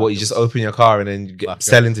 Yeah. So what, you just open your car and then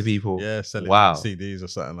selling to people? Yeah, selling CDs or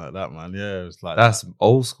something like that, man. Yeah, it was like that's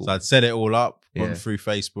old school. So I'd set it all up, gone through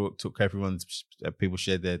Facebook, people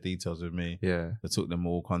shared their details with me. Yeah. I took them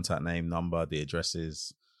all, contact name, number, the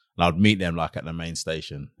addresses, and I'd meet them like at the main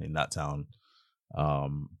station in that town.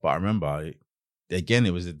 But I remember, again,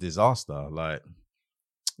 it was a disaster. Like,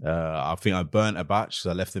 I think I burnt a batch, so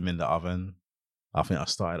I left them in the oven. I think I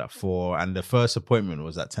started at 4, and the first appointment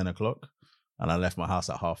was at 10 o'clock, and I left my house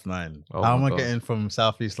at 9:30. How am I getting from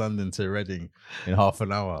Southeast London to Reading in half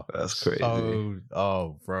an hour? That's crazy.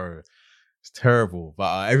 Oh, bro. It's terrible.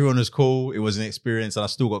 But everyone was cool. It was an experience, and I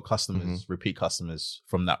still got customers, repeat customers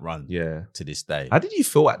from that run to this day. How did you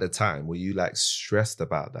feel at the time? Were you like stressed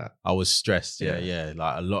about that? I was stressed, yeah.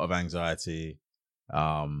 Like a lot of anxiety.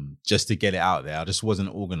 Just to get it out there. I just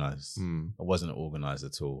wasn't organized. I wasn't organized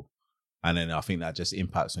at all. And then I think that just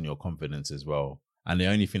impacts on your confidence as well. And the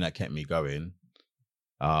only thing that kept me going,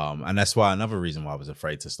 and that's why another reason why I was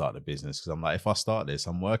afraid to start the business, because I'm like, if I start this,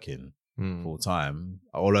 I'm working full time.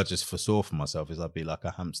 All I just foresaw for myself is I'd be like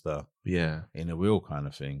a hamster in a wheel kind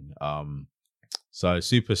of thing. So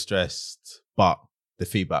super stressed, but the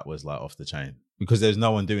feedback was like off the chain because there's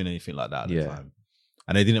no one doing anything like that at the time.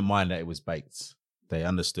 And they didn't mind that it was baked. They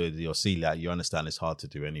understood your celiac. You understand it's hard to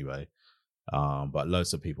do anyway. But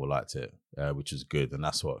loads of people liked it, which was good. And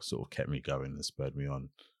that's what sort of kept me going and spurred me on.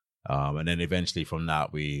 And then eventually from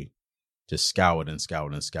that, we just scoured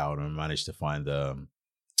and managed to find a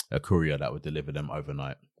courier that would deliver them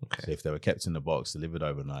overnight. Okay. So if they were kept in the box, delivered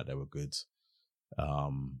overnight, they were good.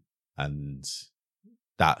 And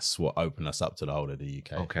that's what opened us up to the whole of the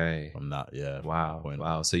UK. Okay. From that,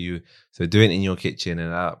 Wow. So doing it in your kitchen,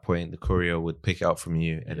 and at that point, the courier would pick it up from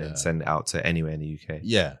you and then send it out to anywhere in the UK.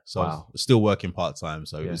 Yeah. So I was still working part-time.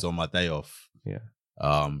 So it was on my day off. Yeah.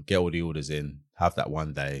 Get all the orders in, have that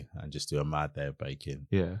one day and just do a mad day of baking.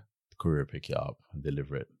 Yeah. The courier pick it up and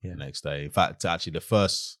deliver it the next day. In fact, actually the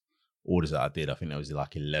first orders that I did, I think there was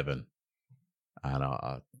like 11. And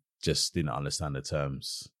I just didn't understand the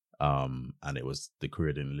terms. And it was the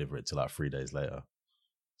courier didn't deliver it till like 3 days later.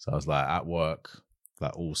 So I was like at work,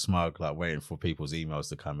 like all smug, like waiting for people's emails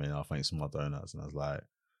to come in. I think some of my donuts, and I was like,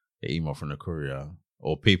 the email from the courier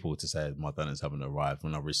or people to say my donuts haven't arrived.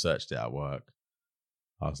 When I researched it at work,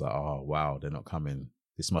 I was like, oh wow, they're not coming.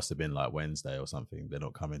 This must have been like Wednesday or something. They're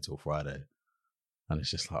not coming till Friday. And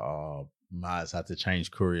it's just like, oh, Maz had to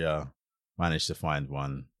change courier, managed to find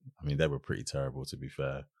one. I mean, they were pretty terrible to be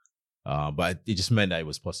fair. But it just meant that it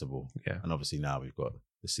was possible. Yeah. And obviously now we've got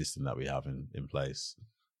the system that we have in place,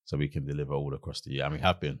 so we can deliver all across the year. And we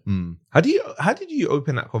have been. How did you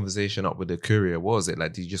open that conversation up with the courier? What was it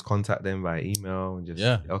like? Did you just contact them via email and just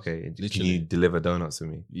okay? Literally. Can you deliver donuts to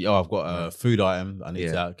me? Yeah, I've got a food item. I need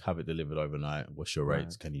to have it delivered overnight. What's your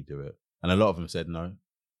rates? Can you do it? And a lot of them said no.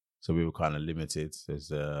 So we were kind of limited.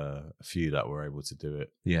 There's a few that were able to do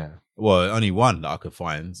it. Yeah. Well, only one that I could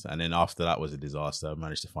find. And then after that was a disaster. I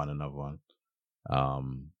managed to find another one.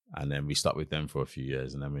 And then we stuck with them for a few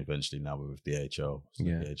years. And then eventually now we're with DHL. So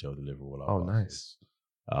DHL deliver all our parcels.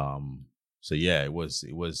 Nice. So yeah, it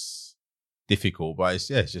was difficult. But it's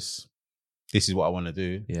just, this is what I want to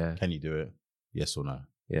do. Yeah. Can you do it? Yes or no?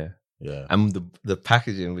 Yeah. Yeah. And the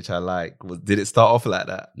packaging, which I like, did it start off like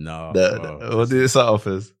that? No. What did it start off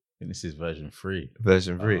as? I think this is version 3.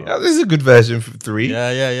 Version 3. This is a good version for 3.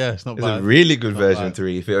 Yeah. It's not bad. It's a really good Not version bad.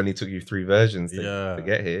 3 if it only took you 3 versions to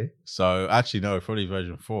get here. So actually, no, probably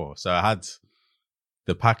version 4. So I had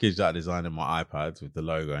the package that I designed on my iPad with the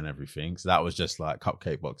logo and everything. So that was just like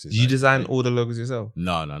cupcake boxes. Did you design all the logos yourself?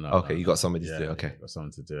 No. Okay, you got somebody to do it. Okay. I got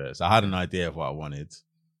someone to do it. So I had an idea of what I wanted.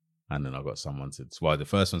 And then I got someone to... Well, the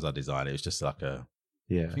first ones I designed, it was just like I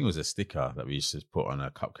think it was a sticker that we used to put on a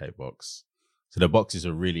cupcake box. So the boxes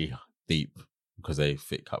are really deep because they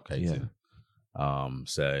fit cupcakes in.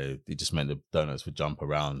 So it just meant the donuts would jump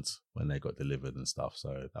around when they got delivered and stuff.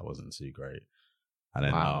 So that wasn't too great. And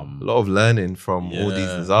then a lot of learning from all these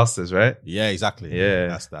disasters, right? Yeah, exactly.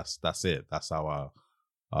 Yeah, that's it. That's how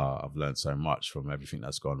I've learned so much from everything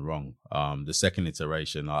that's gone wrong. The second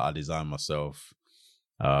iteration, I designed myself.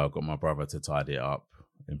 Got my brother to tidy it up.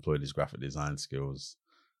 Employed his graphic design skills.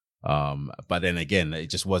 But then again, it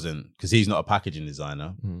just wasn't, because he's not a packaging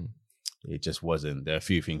designer. It just wasn't. There are a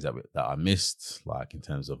few things that I missed, like in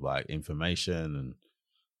terms of like information and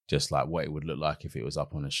just like what it would look like if it was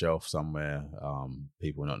up on a shelf somewhere.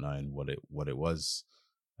 People not knowing what it was.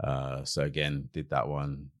 So again, did that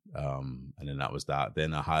one, and then that was that.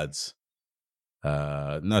 Then I had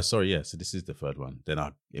so this is the third one. Then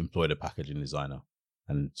I employed a packaging designer,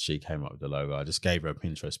 and she came up with the logo. I just gave her a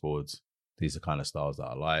Pinterest board. These are kind of styles that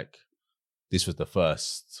I like. This was the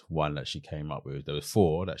first one that she came up with. There were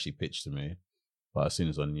 4 that she pitched to me. But as soon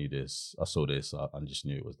as I saw this, I just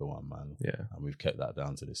knew it was the one, man. Yeah. And we've kept that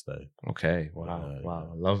down to this day. Okay. Wow.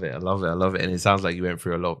 I love it. And it sounds like you went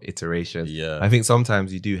through a lot of iterations. Yeah. I think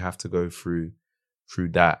sometimes you do have to go through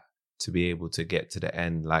that to be able to get to the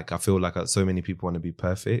end. Like, I feel like so many people want to be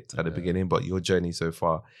perfect at the beginning, but your journey so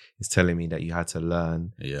far is telling me that you had to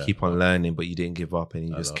learn, keep on learning, but you didn't give up and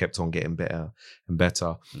you just kept on getting better and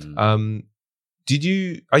better.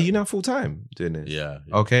 Are you now full time doing this? Yeah.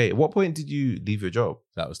 Okay. At what point did you leave your job?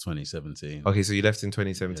 That was 2017. Okay, so you left in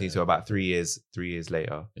 2017, so about 3 years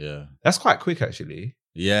later. Yeah. That's quite quick, actually.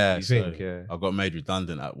 Yeah. You think? Yeah. I got made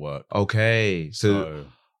redundant at work. Okay. So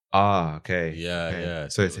okay. Yeah, okay. yeah.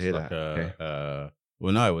 Sorry to hear like that.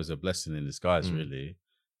 Well, no, it was a blessing in disguise, really.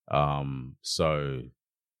 So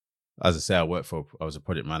as I say, I was a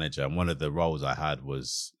project manager, and one of the roles I had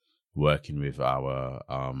was working with our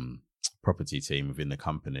property team within the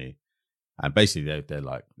company, and basically they're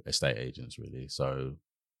like estate agents, really. So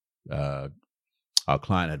our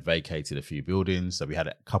client had vacated a few buildings, so we had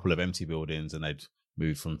a couple of empty buildings, and they'd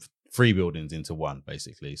moved from 3 buildings into 1,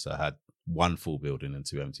 basically. So I had 1 full building and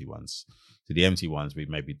 2 empty ones. So the empty ones, we'd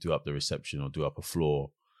maybe do up the reception or do up a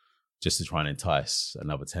floor just to try and entice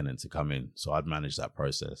another tenant to come in. So I'd manage that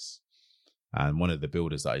process. And one of the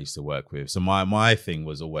builders that I used to work with, so my thing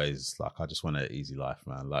was always like, I just want an easy life,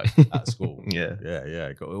 man. Like at school, yeah.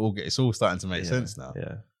 It's all starting to make sense now.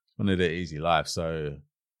 Yeah, wanted an easy life, so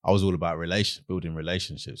I was all about building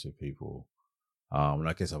relationships with people. And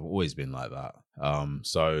I guess I've always been like that.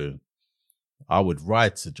 So I would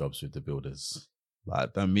ride to jobs with the builders.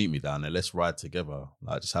 Like, don't meet me down there. Let's ride together.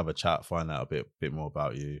 Like, just have a chat, find out a bit more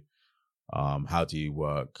about you. How do you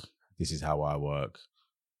work? This is how I work.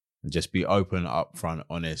 And just be open, upfront,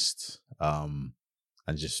 honest, and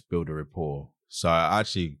just build a rapport. So I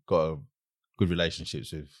actually got good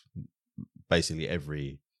relationships with basically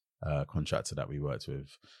every contractor that we worked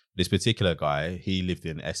with. This particular guy, he lived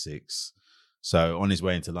in Essex. So on his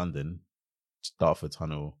way into London, Dartford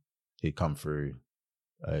Tunnel, he'd come through.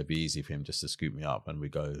 It'd be easy for him just to scoop me up, and we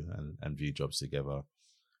go and view jobs together.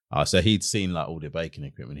 So he'd seen like all the baking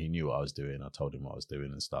equipment. He knew what I was doing. I told him what I was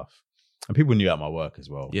doing and stuff. And people knew about my work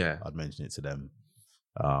as well. Yeah. I'd mention it to them.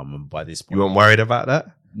 And by this point, you weren't worried about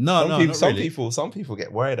that? No, Some people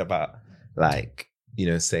get worried about, like,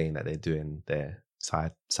 saying that they're doing their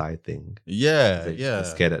side thing. Yeah, they're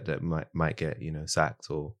scared that they might get,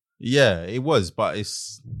 sacked or. Yeah, it was, but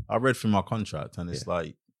I read through my contract, and it's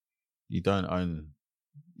like, you don't own.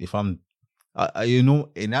 If I'm,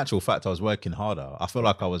 in actual fact, I was working harder. I feel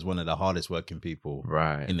like I was one of the hardest working people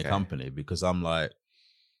in the company, because I'm like,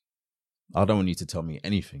 I don't want you to tell me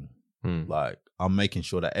anything. Like, I'm making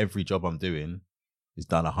sure that every job I'm doing is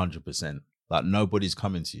done 100%. Like, nobody's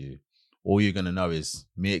coming to you. All you're going to know is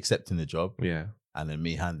me accepting the job and then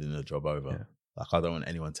me handing the job over. Yeah. Like, I don't want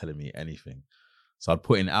anyone telling me anything. So I'd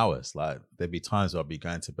put in hours. Like, there'd be times where I'd be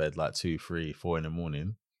going to bed like 2, 3, 4 in the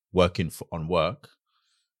morning, working on work,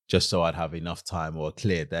 just so I'd have enough time or a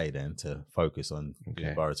clear day then to focus on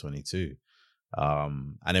Borough 22.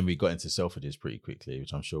 And then we got into Selfridges pretty quickly,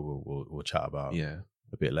 which I'm sure we'll chat about a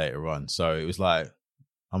bit later on. So it was like,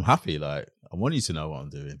 I'm happy. Like, I want you to know what I'm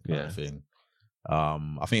doing, kind of thing.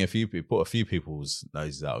 I think a few people's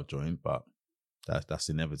noses out of joint, but that's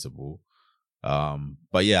inevitable.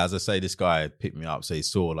 But yeah, as I say, this guy picked me up, so he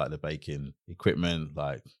saw like the baking equipment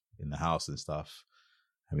like in the house and stuff,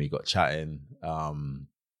 and we got chatting. And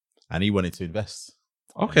he wanted to invest.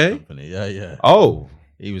 Okay. In the company. Yeah. Oh,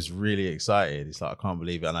 he was really excited. He's like, I can't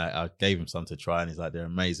believe it. And I gave him some to try, and he's like, they're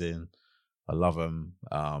amazing. I love them.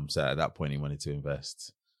 So at that point, he wanted to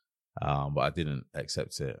invest, but I didn't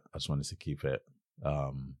accept it. I just wanted to keep it.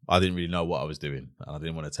 I didn't really know what I was doing, and I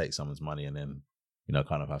didn't want to take someone's money and then,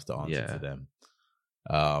 kind of have to answer to them.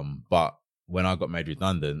 But when I got made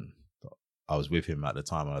redundant, I was with him at the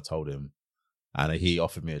time, and I told him, and he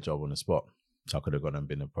offered me a job on the spot. So I could have gone and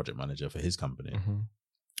been a project manager for his company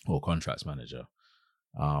or contracts manager.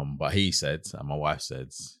 But he said, and my wife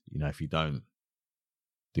said, if you don't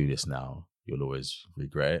do this now, you'll always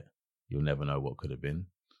regret it. You'll never know what could have been.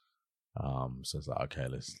 So it's like, okay,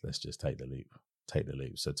 let's just take the leap.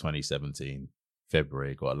 So 2017,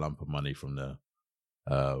 February, got a lump of money from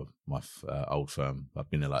my old firm.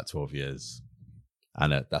 I've been there like 12 years.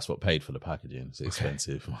 And that's what paid for the packaging. It's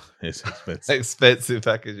expensive. It's expensive. Expensive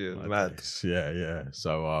packaging, man. Yeah.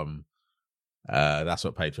 So that's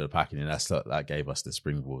what paid for the packaging. That gave us the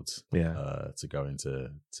springboard to go into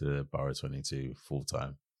Borough 22 full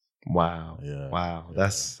time. Wow. Yeah. Wow.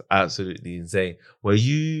 That's absolutely insane.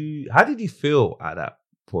 How did you feel at that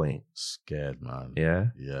point? Scared, man.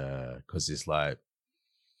 Yeah. Yeah. Because it's like,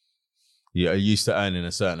 you're used to earning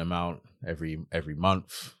a certain amount every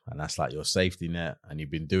month, and that's like your safety net. And you've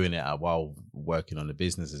been doing it while working on the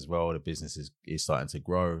business as well. The business is starting to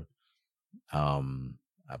grow,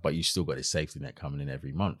 but you still got this safety net coming in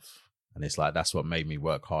every month. And it's like, that's what made me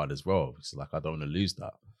work hard as well. It's like, I don't want to lose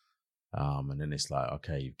that. And then it's like,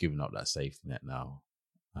 okay, you've given up that safety net now,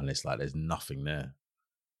 and it's like there's nothing there.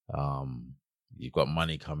 You've got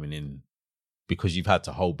money coming in because you've had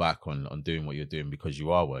to hold back on doing what you're doing because you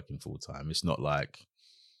are working full time. It's not like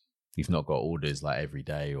you've not got orders like every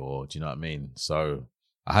day, or do you know what I mean? So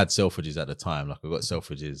I had Selfridges at the time. Like I got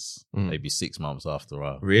Selfridges maybe 6 months after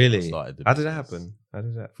I started the business. How did that happen?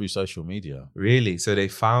 Through social media. Really? So they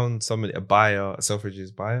found somebody, a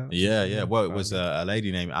Selfridges buyer? Yeah. Well, it was a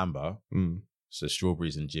lady named Amber. So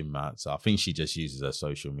Strawberries and Gym Mats. I think she just uses her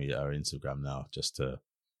social media, her Instagram now, just to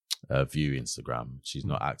view Instagram. She's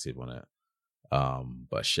not active on it.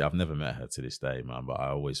 But I've never met her to this day, man, but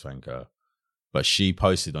I always thank her. But she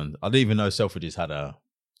posted I didn't even know Selfridges had a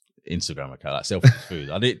Instagram account, like Selfridges Food.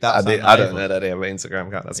 I don't know that they have an Instagram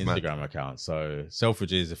account. That's Instagram account. So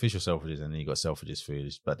Selfridges, official Selfridges, and then you got Selfridges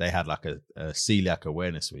Food. But they had like a celiac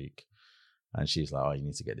awareness week, and she's like, "Oh, you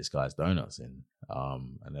need to get this guy's donuts in."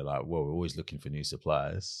 And they're like, "Well, we're always looking for new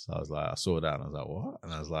suppliers." So I was like, I saw that, and I was like, "What?"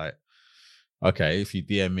 And I was like, "Okay, if you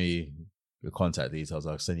DM me your contact details,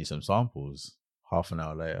 I'll send you some samples." Half an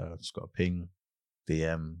hour later, I just got a ping,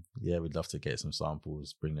 DM. Yeah, we'd love to get some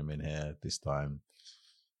samples, bring them in here this time.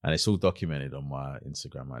 And it's all documented on my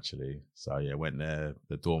Instagram, actually. So yeah, went there,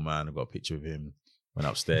 the doorman, I got a picture of him, went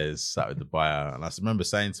upstairs, sat with the buyer. And I remember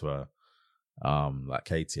saying to her, like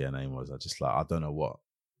Katie, her name was, I don't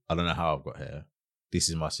know how I've got here. This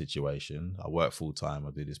is my situation. I work full time.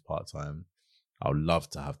 I do this part time. I would love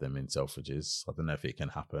to have them in Selfridges. I don't know if it can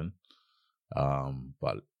happen.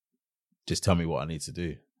 But just tell me what I need to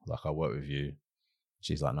do. Like, I'll work with you.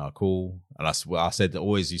 She's like, no, cool. And that's what I said. I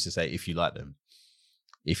always used to say, if you like them,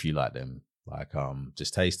 like,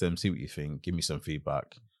 just taste them, see what you think, give me some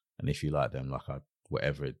feedback. And if you like them, like,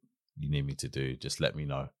 whatever you need me to do, just let me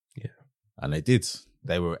know. Yeah. And they did.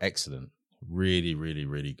 They were excellent. Really, really,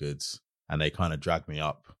 really good. And they kind of dragged me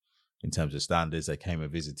up in terms of standards. They came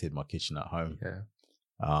and visited my kitchen at home.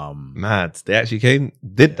 Yeah. Mad. They actually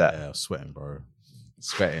did that. Yeah, I was sweating, bro.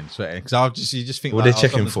 Sweating. Because you just think, what like, they're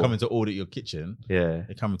checking someone's for, coming to audit your kitchen. Yeah.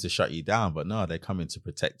 They're coming to shut you down. But no, they're coming to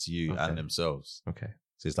protect you and themselves. Okay.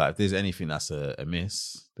 So it's like, if there's anything that's a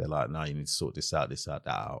miss, they're like, no, you need to sort this out, that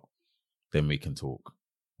out. Then we can talk.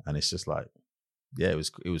 And it's just like, yeah, it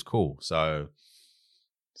was cool. So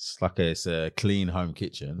it's a clean home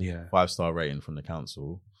kitchen. Yeah. 5-star rating from the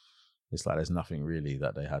council. It's like, there's nothing really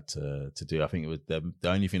that they had to do. I think it was the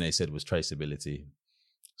only thing they said was traceability.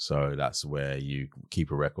 So that's where you keep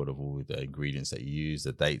a record of all the ingredients that you use,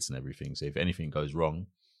 the dates and everything. So if anything goes wrong,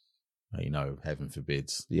 heaven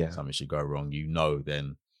forbids, something should go wrong,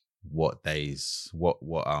 then what days, what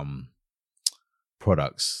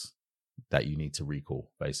products that you need to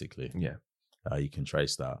recall, basically. Yeah. You can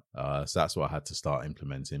trace that. So that's what I had to start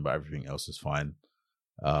implementing, but everything else was fine.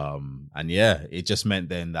 And yeah, it just meant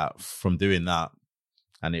then that from doing that,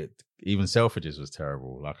 And even Selfridges was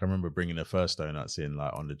terrible. Like I remember bringing the first donuts in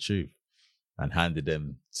like on the tube and handed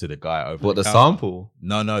them to the guy over. What, the counter. sample?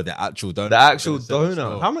 No, the actual donut. The actual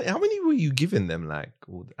donut. How many were you giving them? Like,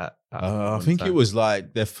 I think it was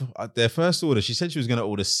like their first order. She said she was going to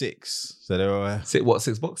order 6. So there were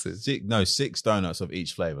 6 boxes? 6 donuts of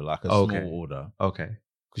each flavor, like a small order. Okay.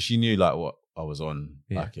 Because she knew like what I was on,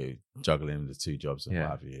 like juggling the 2 jobs and what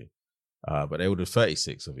have you. But they ordered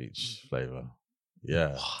 36 of each flavor.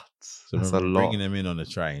 Yeah. What? So that's a lot. Bringing them in on the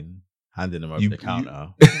train, handing them over the counter.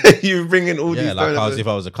 You bringing all these like if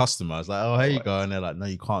I was a customer, I was like, oh, here you go. And they're like, no,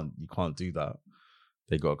 you can't do that.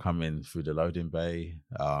 They got to come in through the loading bay.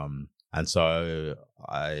 And so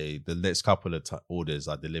the next couple of orders,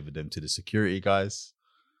 I delivered them to the security guys.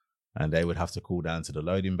 And they would have to call down to the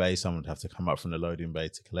loading bay. Someone would have to come up from the loading bay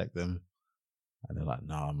to collect them. And they're like,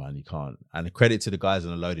 nah, man, you can't. And the credit to the guys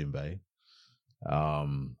in the loading bay.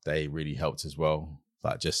 They really helped as well.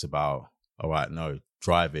 Like just about, all right, no,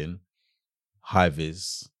 driving, high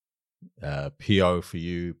vis, PO for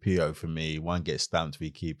you, PO for me. One gets stamped, we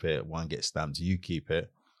keep it. One gets stamped, you keep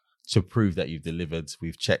it. To prove that you've delivered,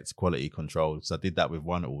 we've checked quality control. So I did that with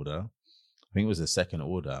one order. I think it was the second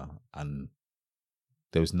order, and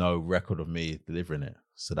there was no record of me delivering it.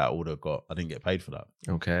 So that order I didn't get paid for that.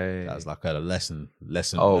 Okay. That was like a lesson.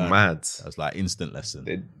 Oh, learned. mad. That was like instant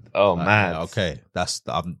lesson. Mad. Okay.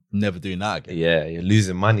 I'm never doing that again. Yeah. You're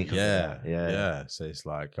losing money. Yeah. So it's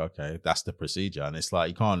like, okay, that's the procedure. And it's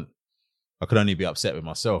like, I could only be upset with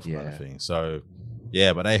myself kind of thing. So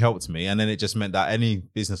yeah, but they helped me. And then it just meant that any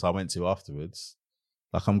business I went to afterwards,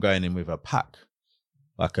 like I'm going in with a pack,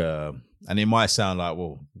 and it might sound like,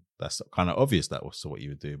 well, that's kind of obvious that was what you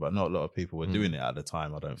would do, but not a lot of people were doing it at the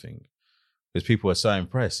time, I don't think. Because people were so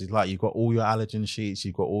impressed. It's like, you've got all your allergen sheets,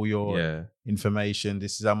 you've got all your information.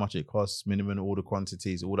 This is how much it costs, minimum order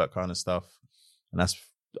quantities, all that kind of stuff. And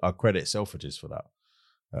I credit Selfridges for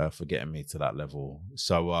that, for getting me to that level.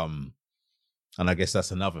 So, and I guess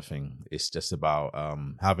that's another thing. It's just about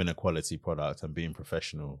having a quality product and being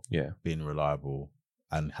professional, being reliable,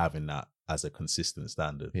 and having that as a consistent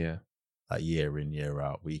standard. Yeah. Like year in, year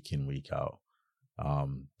out, week in, week out.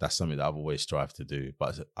 That's something that I've always strived to do.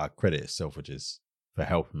 But I credit Selfridges for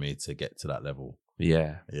helping me to get to that level.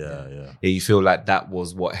 Yeah. You feel like that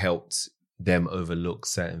was what helped them overlook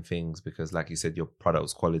certain things because, like you said, your product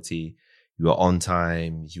was quality, you were on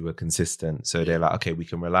time, you were consistent. So they're like, okay, we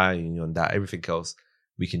can rely on you on that. Everything else,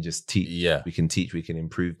 we can just teach. Yeah. We can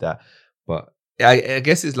improve that. But I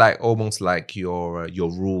guess it's like almost like your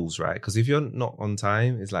rules, right? Because if you're not on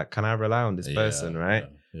time, it's like, can I rely on this person, right?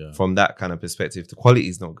 Yeah. From that kind of perspective, the quality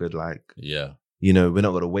is not good. Like, we're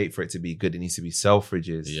not going to wait for it to be good. It needs to be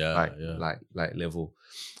Selfridges, like level.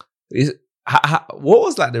 What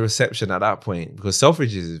was like the reception at that point? Because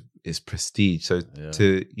Selfridges is prestige. So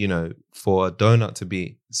for a donut to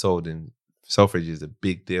be sold in Selfridges is a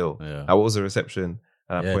big deal. Yeah. What was the reception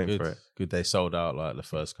at that point good, for it? Good. They sold out like the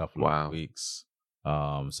first couple of weeks.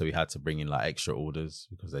 So we had to bring in like extra orders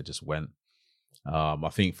because they just went. I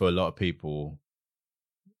think for a lot of people,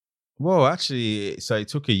 well, actually, so it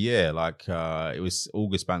took a year. Like it was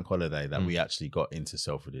August bank holiday that we actually got into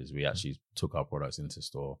Selfridges. We actually took our products into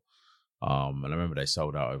store. And I remember they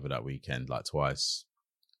sold out over that weekend like twice.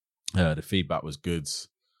 The feedback was good.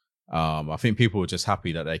 I think people were just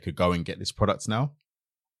happy that they could go and get this product now.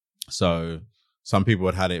 So some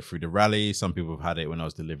people had it through the rally. Some people have had it when I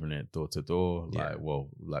was delivering it door to door,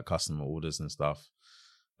 like customer orders and stuff.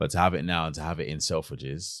 But to have it now and to have it in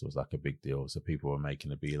Selfridges was like a big deal. So people were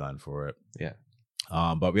making a beeline for it. Yeah.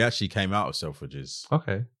 But we actually came out of Selfridges.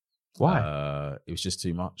 Okay. Why? It was just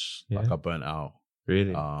too much. Yeah. Like I burnt out.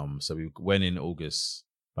 Really? So we went in August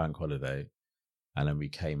bank holiday, and then we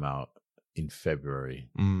came out in February.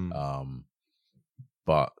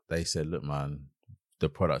 But they said, look, man, the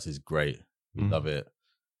product is great. We love it.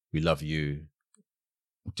 We love you.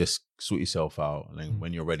 Just sort yourself out. And then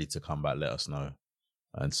when you're ready to come back, let us know.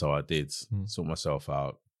 And so I did sort myself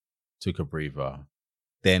out, took a breather,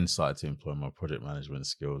 then started to employ my project management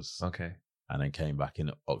skills. Okay. And then came back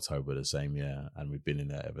in October the same year. And we've been in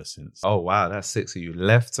there ever since. Oh, wow. That's sick. So you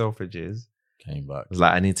left Selfridges. Came back. It was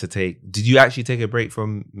like, did you actually take a break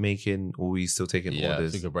from making, or were you still taking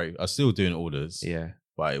orders? Yeah, I took a break. I was still doing orders. Yeah.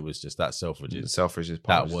 But it was just that Selfridges. Selfridges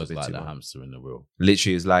part that was like the hamster in the wheel.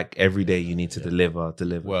 Literally, it's like every day you need to deliver.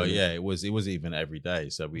 Well, yeah, it was even every day.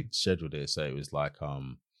 So we scheduled it. So it was like,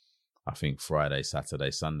 I think Friday,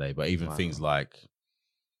 Saturday, Sunday. But even things like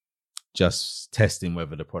just testing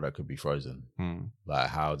whether the product could be frozen. Like,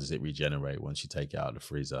 how does it regenerate once you take it out of the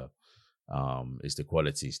freezer? Is the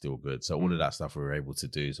quality still good? So all of that stuff we were able to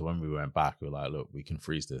do. So when we went back, we were like, look, we can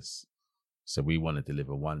freeze this. So we want to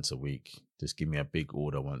deliver once a week. Just give me a big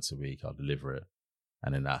order once a week. I'll deliver it.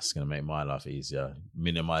 And then that's going to make my life easier.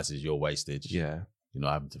 Minimizes your wastage. Yeah. You're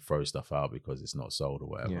not having to throw stuff out because it's not sold or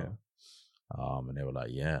whatever. Yeah. And they were like,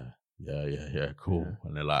 yeah, cool. Yeah.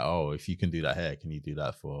 And they're like, oh, if you can do that here, can you do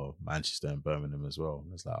that for Manchester and Birmingham as well?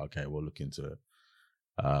 And it's like, okay, we'll look into it.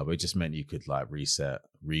 But it just meant you could like reset,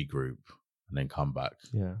 regroup, and then come back.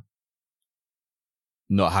 Yeah.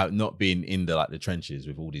 Not being in the trenches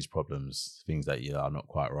with all these problems, things that are not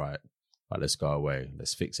quite right. Like, let's go away,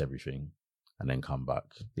 let's fix everything, and then come back.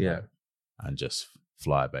 Yeah. And just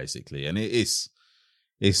fly, basically. And it's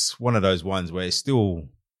one of those ones where it's still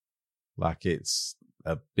like it's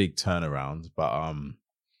a big turnaround, but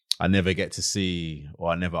I never get to see,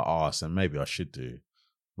 or I never ask, and maybe I should do,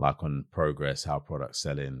 like on progress, how products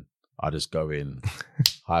selling. I just go in,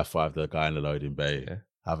 high five the guy in the loading bay,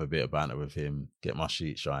 have a bit of banter with him, get my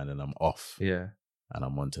sheet shine, and I'm off. Yeah. And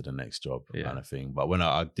I'm on to the next job, kind of thing. But when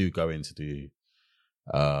I do go in to do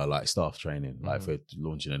like staff training, like for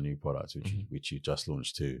launching a new product, which you just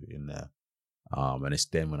launched too in there. And it's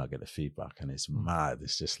then when I get the feedback, and it's mad.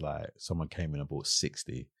 It's just like someone came in and bought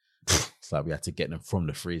 60. It's like we had to get them from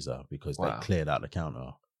the freezer because they cleared out the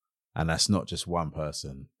counter. And that's not just one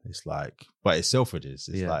person. It's like, but it's Selfridges.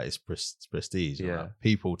 It's like, it's prestige. Yeah. Like,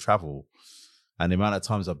 people travel. And the amount of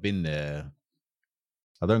times I've been there,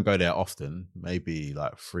 I don't go there often, maybe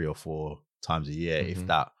like 3 or 4 times a year, if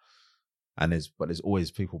that. And there's always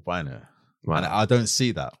people buying it. Wow. And I don't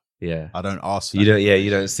see that. Yeah. I don't ask for you don't. Yeah,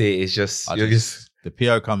 you don't see it. It's just the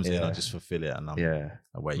PO comes in, I just fulfill it, and I'm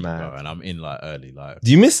away you Mad. go. And I'm in like early. Like,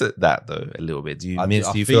 do you miss that though a little bit? Do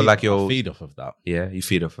you feel like you're I feed off of that? Yeah, you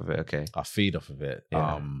feed off of it. Okay, I feed off of it.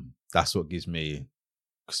 Yeah. That's what gives me,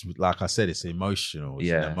 because like I said, it's emotional.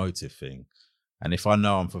 It's an emotive thing, and if I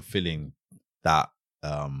know I'm fulfilling that,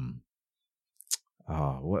 what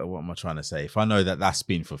am I trying to say? If I know that that's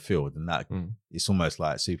been fulfilled, then that it's almost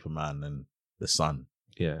like Superman and the sun.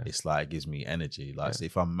 Yeah, it's like, it gives me energy. Like, so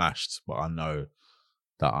if I'm mashed, but I know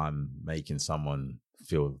that I'm making someone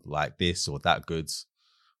feel like this or that good,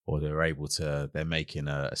 or they're making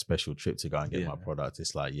a special trip to go and get my product.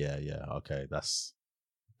 It's like, okay, that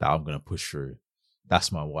I'm gonna push through.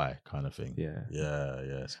 That's my why, kind of thing.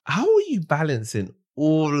 Yeah. How are you balancing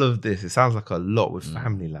all of this? It sounds like a lot with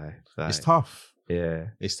family life. Like, it's tough. Yeah,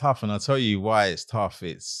 it's tough, and I'll tell you why it's tough.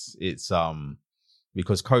 It's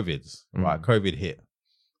because COVID, right? COVID hit.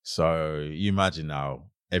 So you imagine now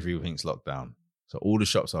everything's locked down. So all the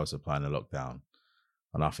shops I was supplying are locked down,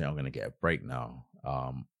 and I think I'm going to get a break now.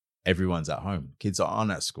 Everyone's at home. Kids aren't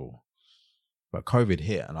at school, but COVID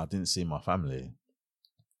hit, and I didn't see my family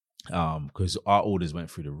because our orders went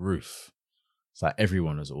through the roof. It's like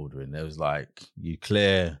everyone was ordering. There was like, you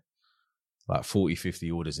clear like 40, 50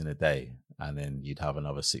 orders in a day, and then you'd have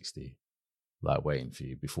another 60 like waiting for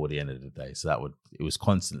you before the end of the day. So it was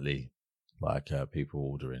constantly like people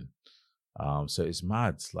ordering. So it's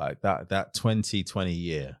mad. Like that 2020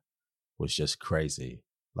 year was just crazy.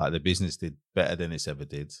 Like, the business did better than it's ever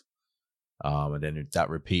did. And then that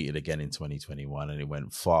repeated again in 2021, and it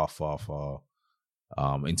went far, far, far.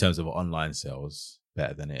 In terms of online sales,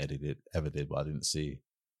 better than it ever did. But I didn't see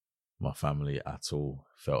my family at all.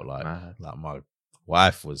 Felt like my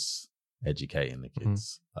wife was educating the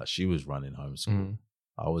kids. Like, she was running homeschool.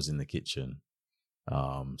 I was in the kitchen.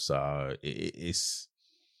 So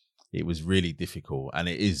it was really difficult, and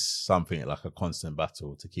it is something like a constant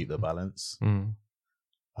battle to keep the balance, and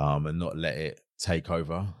not let it take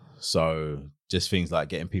over. So just things like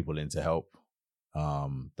getting people in to help,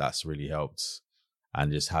 that's really helped,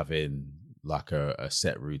 and just having like a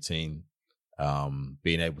set routine,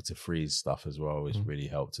 being able to freeze stuff as well has really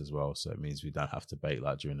helped as well. So it means we don't have to bake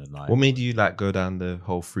like during the night. What made you like go down the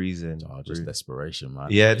whole freezing? Just desperation, man.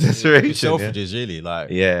 Yeah, desperation. Selfridges, really.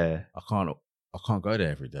 Like, I can't go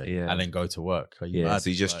there every day and then go to work. So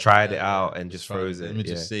you just tried it out and just froze it. Let me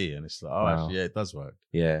just see, and it's like, actually, it does work.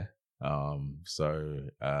 Yeah.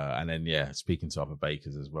 And then speaking to other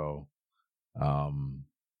bakers as well.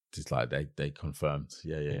 Just like they confirmed,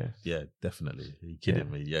 definitely. Are you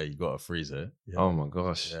kidding me? Yeah, you got to freeze it. Yeah. Oh my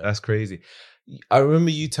gosh, that's crazy. I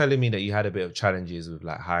remember you telling me that you had a bit of challenges with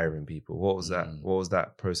like hiring people. What was that? What was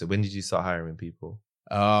that process? When did you start hiring people?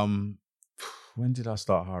 When did I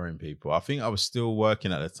start hiring people? I think I was still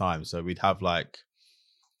working at the time, so we'd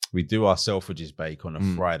do our Selfridges bake on a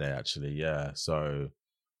Friday, actually. Yeah, so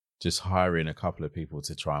just hiring a couple of people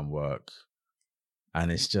to try and work,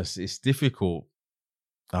 and it's difficult.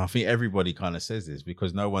 I think everybody kind of says this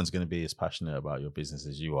because no one's going to be as passionate about your business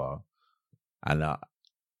as you are. And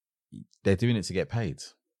they're doing it to get paid,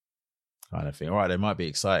 kind of thing. All right, they might be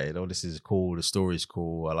excited. Oh, this is cool. The story's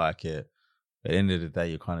cool. I like it. At the end of the day,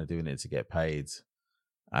 you're kind of doing it to get paid.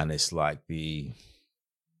 And it's like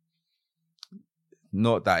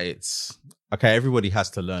not that it's, okay, everybody has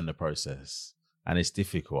to learn the process. And it's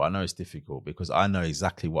difficult. I know it's difficult because I know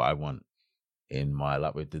exactly what I want in my,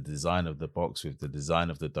 like with the design of the box, with the design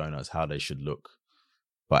of the donuts, how they should look.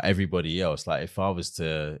 But everybody else, like if I was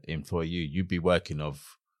to employ you, you'd be working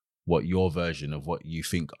of what your version of what you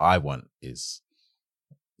think I want is.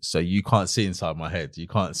 So you can't see inside my head. You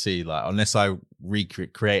can't see, like, unless I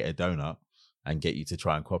recreate a donut and get you to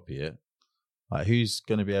try and copy it, like who's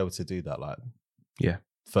going to be able to do that? Like, yeah,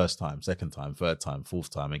 first time, second time, third time, fourth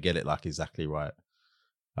time, and get it like exactly right.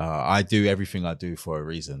 I do everything I do for a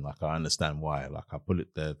reason. Like I understand why. Like I put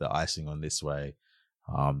it the icing on this way.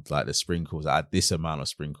 Like the sprinkles, I add this amount of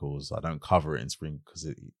sprinkles. I don't cover it in sprinkles because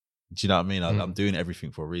do you know what I mean? I'm doing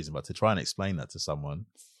everything for a reason. But to try and explain that to someone,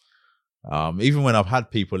 even when I've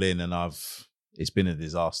had people in and it's been a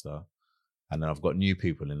disaster, and then I've got new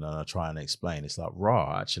people in and I try and explain, it's like,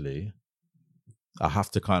 actually, I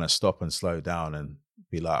have to kind of stop and slow down and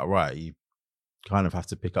be like, all right, you kind of have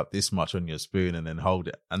to pick up this much on your spoon and then hold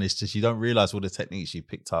it. And it's just, you don't realize all the techniques you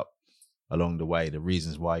picked up along the way, the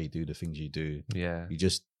reasons why you do the things you do. Yeah. You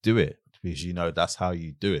just do it because you know that's how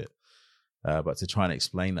you do it. But to try and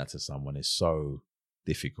explain that to someone is so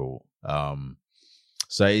difficult.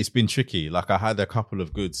 So it's been tricky. Like I had a couple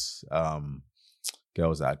of good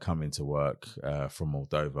girls that had come into work from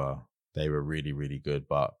Moldova. They were really, really good.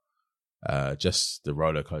 But just the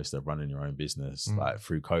roller coaster of running your own business, like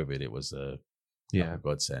through COVID, it was a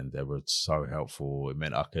godsend. They were so helpful. It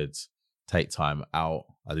meant I could take time out.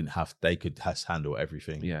 They could handle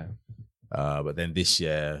everything. Yeah. But then this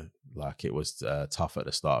year, like it was tough at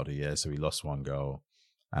the start of the year. So we lost one girl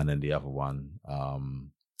and then the other one,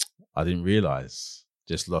 I didn't realize,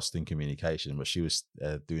 just lost in communication, but she was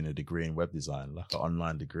doing a degree in web design, like an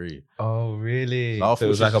online degree. Oh, really? So it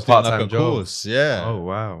was like a part-time job. Course. Yeah. Oh,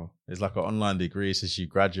 wow. It's like an online degree. So she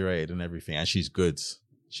graduated and everything. And she's good.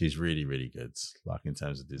 She's really, really good. Like in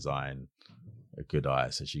terms of design, a good eye.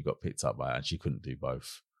 So she got picked up by it and she couldn't do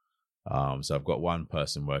both. So I've got one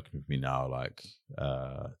person working with me now, like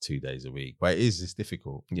 2 days a week. But it's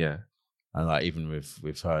difficult. Yeah. And like even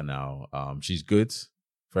with her now, she's good.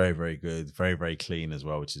 Very, very good. Very, very clean as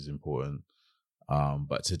well, which is important.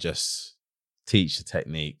 But to just teach the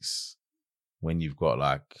techniques when you've got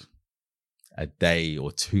like a day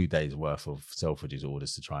or 2 days worth of Selfridges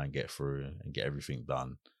orders to try and get through and get everything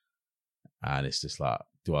done. And it's just like,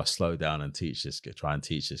 do I slow down and try and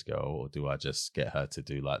teach this girl, or do I just get her to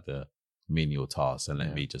do like the menial tasks and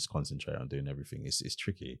let me just concentrate on doing everything? It's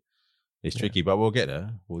tricky. It's tricky, but we'll get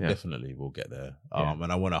there. We'll get there.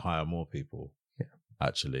 And I want to hire more people.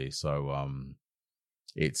 Actually, so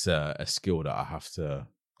it's a skill that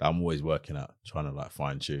I'm always working at, trying to like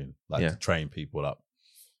fine tune, like to train people up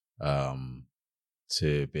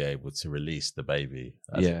to be able to release the baby,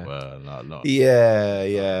 as it were. Not.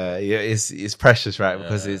 It's precious, right?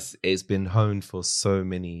 Because it's been honed for so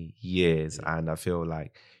many years, and I feel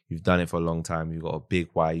like you've done it for a long time. You've got a big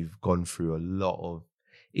why. You've gone through a lot of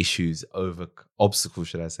issues, obstacles,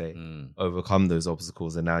 should I say? Overcome those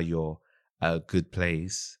obstacles, and now you're a good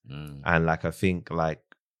place. And like I think like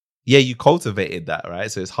you cultivated that, right?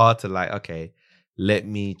 So it's hard to like, okay, let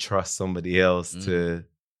me trust somebody else to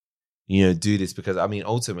do this, because I mean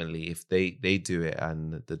ultimately if they do it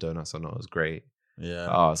and the donuts are not as great,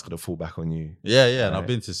 it's gonna fall back on you. Right? And I've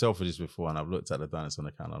been to Selfridges before and I've looked at the donuts on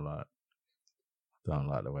the counter like, I don't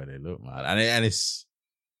like the way they look, man. And it's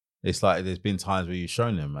like there's been times where you've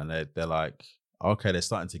shown them and they're like, okay, they're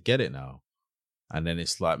starting to get it now. And then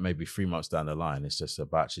it's like maybe 3 months down the line, it's just a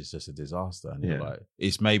batch, it's just a disaster. And you're like,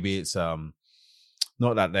 it's not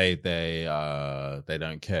that they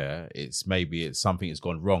don't care. It's maybe it's something that's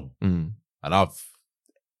gone wrong. And I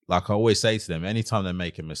always say to them, anytime they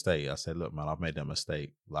make a mistake, I say, look, man, I've made that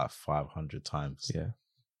mistake like 500 times. Yeah.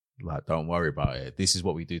 Like, don't worry about it. This is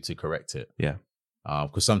what we do to correct it. Yeah.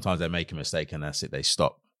 Because sometimes they make a mistake and that's it. They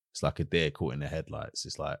stop. It's like a deer caught in the headlights.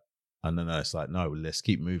 It's like, and then it's like, no, let's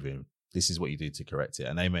keep moving. This is what you do to correct it.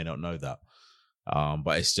 And they may not know that.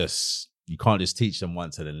 But it's just, you can't just teach them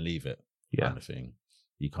once and then leave it kind of thing.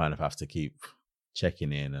 You kind of have to keep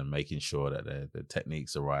checking in and making sure that the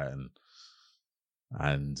techniques are right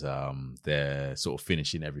and they're sort of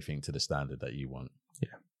finishing everything to the standard that you want.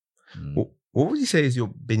 Yeah. What would you say has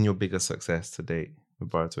been your biggest success to date with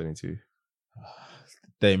Borough 22?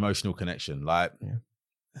 The emotional connection. Like,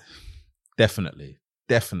 definitely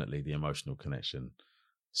the emotional connection.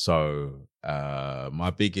 So my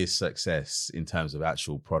biggest success in terms of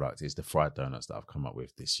actual product is the fried donuts that I've come up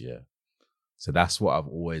with this year. So that's what I've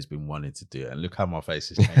always been wanting to do. And look how my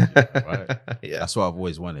face is changing, right? Yeah. That's what I've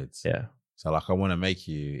always wanted. Yeah. So like, if I want to make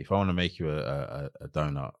you a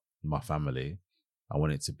donut, my family, I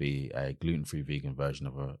want it to be a gluten-free vegan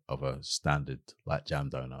version of a standard like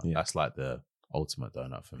jam donut. Yeah. That's like the ultimate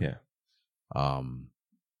donut for me. Yeah.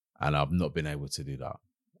 And I've not been able to do that.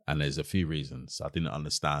 And there's a few reasons. I didn't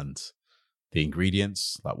understand the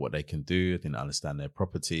ingredients, like what they can do. I didn't understand their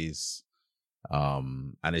properties.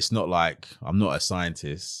 And it's not like I'm not a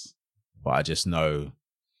scientist, but I just know,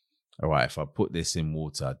 all right, if I put this in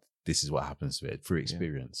water, this is what happens to it through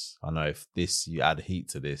experience. I know if you add heat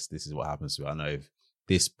to this is what happens to it. I know if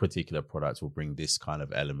this particular product will bring this kind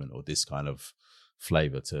of element or this kind of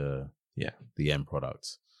flavor to the end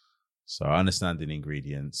product. So understanding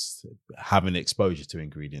ingredients, having exposure to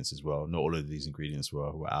ingredients as well. Not all of these ingredients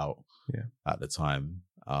were out at the time.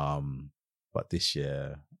 But this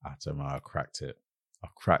year, I cracked it. I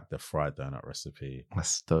cracked the fried donut recipe.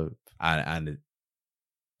 That's dope. And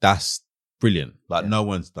that's brilliant. Like no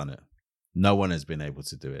one's done it. No one has been able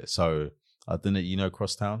to do it. So I don't know, you know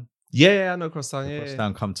Crosstown? Yeah, I know Crosstown. Yeah,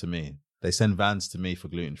 Crosstown come to me. They send vans to me for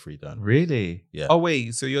gluten-free donuts. Really? Yeah. Oh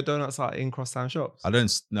wait, so your donuts are in Crosstown shops? We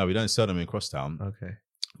don't sell them in Crosstown. Okay.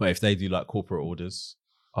 But if they do like corporate orders.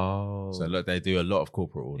 Oh. So look, they do a lot of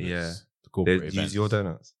corporate orders. Yeah. The corporate they events. use your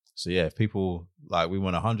donuts. So yeah, if people like, we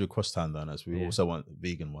want 100 Crosstown donuts. We also want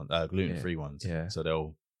vegan ones, gluten-free ones. Yeah. So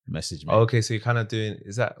they'll message me. Oh, okay, so you're kind of doing,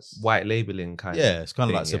 is that white labeling kind of? Yeah, it's kind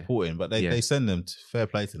of thing, like supporting, but they send them to fair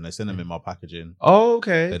play to them. They send them in my packaging. Oh,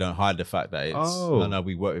 okay. They don't hide the fact that it's. No,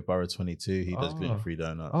 we work with Borough 22. He does gluten-free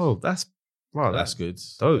donuts. Oh, that's good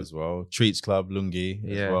dope as well. Treats Club Lungi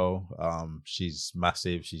as well. She's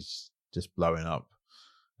massive. She's just blowing up.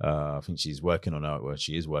 I think she is working on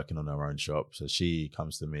her own shop. So she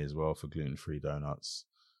comes to me as well for gluten-free donuts.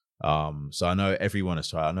 So I know everyone has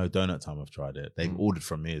tried. I know Donut Time have tried it. They've ordered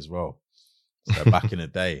from me as well. So back in the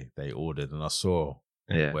day, they ordered, and I saw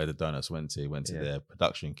where the donuts went to their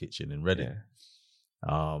production kitchen in Reading.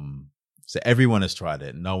 So everyone has tried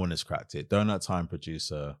it. No one has cracked it. Donut Time produce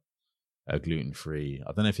a gluten-free.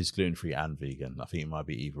 I don't know if it's gluten-free and vegan. I think it might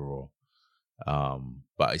be either or.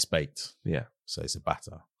 But it's baked. Yeah. So it's a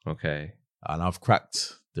batter. Okay. And I've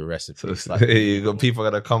cracked the recipe. So you got people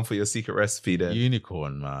gonna come for your secret recipe then.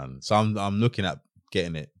 Unicorn, man. So I'm looking at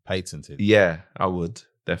getting it patented. Yeah, I would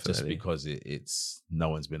definitely. Just because it's no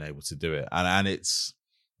one's been able to do it, and it's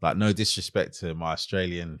like, no disrespect to my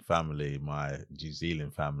Australian family, my New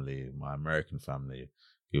Zealand family, my American family,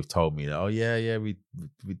 who've told me that we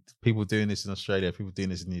people doing this in Australia, people doing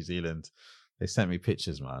this in New Zealand. They sent me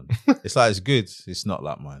pictures, man. It's like, it's good. It's not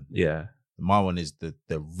like mine. Yeah. My one is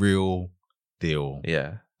the real deal.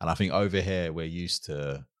 Yeah. And I think over here we're used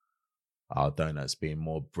to our donuts being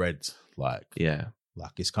more bread like. Yeah.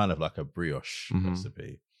 Like it's kind of like a brioche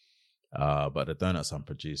recipe. But the donuts I'm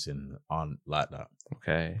producing aren't like that.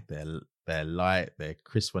 Okay. They're light, they're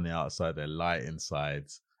crisp on the outside, they're light inside,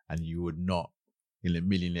 and you would not in a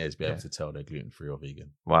million years be able to tell they're gluten-free or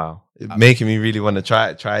vegan. Wow. Making me really want to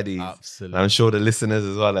try these. Absolutely. And I'm sure the listeners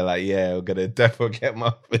as well are like, yeah, we're gonna definitely get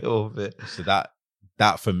my fill of it. So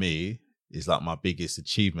that for me is like my biggest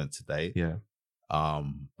achievement to date. Yeah.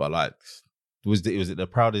 But like, was it the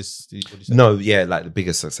proudest? No, yeah, like the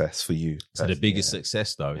biggest success for you. So the biggest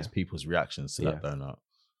success though is people's reactions to that donut.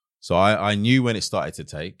 So I knew when it started to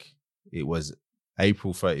take. It was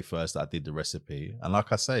April 31st that I did the recipe, and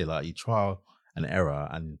like I say, like you trial and error,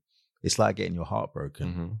 and it's like getting your heart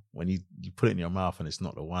broken when you put it in your mouth and it's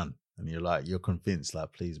not the one, and you're convinced,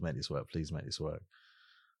 like, please make this work.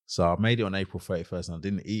 So I made it on April 31st and I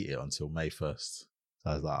didn't eat it until May 1st. So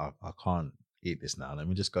I was like, I can't eat this now. Let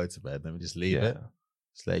me just go to bed. Let me just leave it.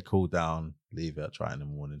 Just let it cool down, leave it, try it in the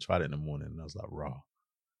morning. Tried it in the morning and I was like, raw.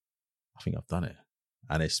 I think I've done it.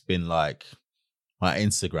 And it's been like, my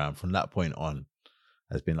Instagram from that point on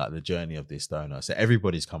has been like the journey of this donut. So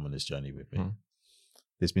everybody's come on this journey with me.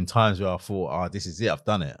 There's been times where I thought, this is it, I've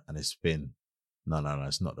done it. And it's been, no,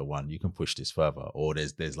 it's not the one. You can push this further. Or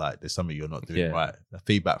there's something you're not doing right. The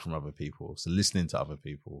feedback from other people. So listening to other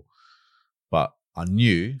people. But I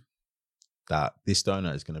knew that this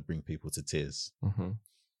donut is going to bring people to tears.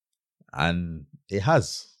 And it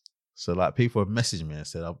has. So like people have messaged me and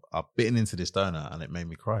said, I've bitten into this donut and it made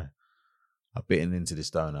me cry. I've bitten into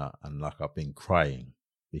this donut and like I've been crying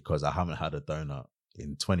because I haven't had a donut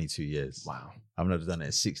in 22 years. Wow. I haven't done it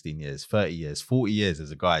in 16 years, 30 years, 40 years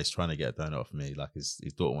as a guy is trying to get a donut off me. Like his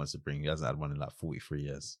daughter wants to bring, he hasn't had one in like 43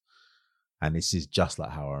 years. And this is just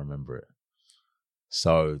like how I remember it.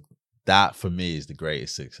 So that for me is the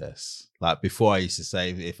greatest success. Like before I used to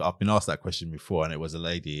say, if I've been asked that question before and it was a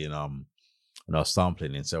lady in and I was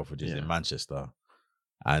sampling in Selfridges in Manchester.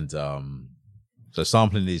 And so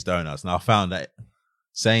sampling these donuts, and I found that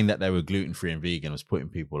saying that they were gluten-free and vegan was putting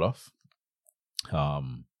people off.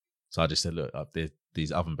 So I just said, look,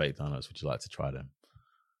 these oven-baked donuts, would you like to try them?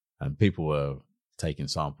 And people were taking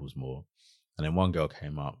samples more. And then one girl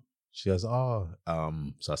came up. She goes, so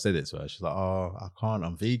I said it to her. She's like, I can't,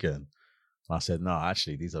 I'm vegan. And I said, no,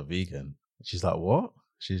 actually, these are vegan. She's like, what?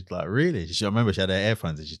 She's like, really? I remember she had her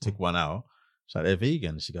earphones and she took one out. She's like, they're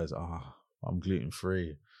vegan. She goes, I'm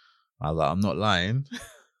gluten-free. I was like, I'm not lying,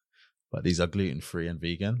 but these are gluten-free and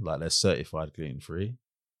vegan. Like, they're certified gluten-free.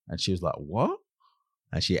 And she was like, what?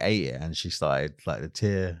 And she ate it and she started, like, the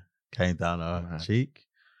tear came down her cheek.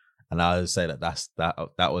 And I would say that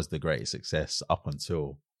was the greatest success up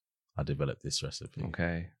until I developed this recipe.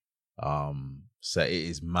 Okay. So it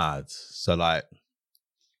is mad. So, like,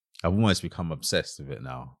 I've almost become obsessed with it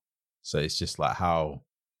now. So it's just like, how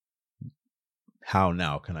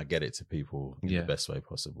now can I get it to people in the best way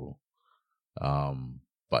possible?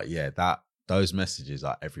 But yeah, those messages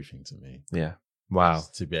are everything to me. Yeah. Wow.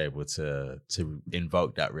 Just to be able to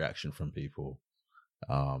invoke that reaction from people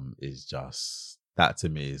is just, that to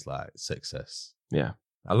me is like success. Yeah.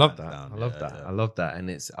 I love that. I love that.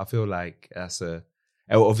 And I feel like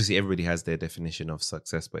obviously everybody has their definition of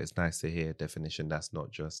success, but it's nice to hear a definition that's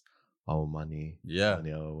not just, money. Yeah.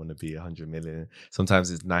 Money, I want to be 100 million.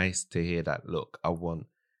 Sometimes it's nice to hear that, look, I want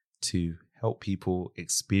to help people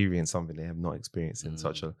experience something they have not experienced in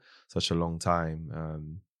such a long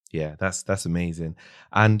time. That's amazing.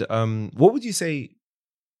 And what would you say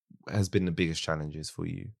has been the biggest challenges for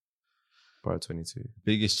you, Borough 22?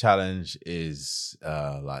 Biggest challenge is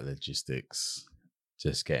like logistics,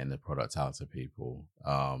 just getting the product out to people.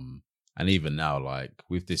 And even now, like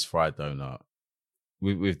with this fried donut,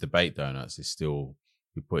 with the baked donuts, it's still,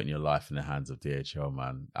 you're putting your life in the hands of DHL,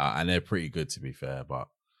 man. And they're pretty good, to be fair, but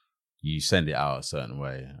you send it out a certain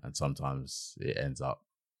way and sometimes it ends up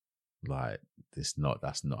like, that's not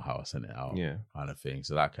how I sent it out, kind of thing.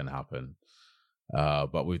 So that can happen.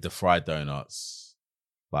 But with the fried donuts,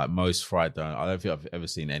 like most fried donut, I don't think I've ever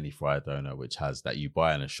seen any fried donut which has, that you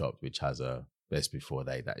buy in a shop, which has a best before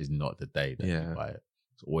date. That is not the day that you buy it.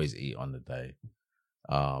 It's always eat on the day.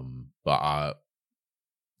 But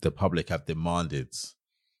the public have demanded,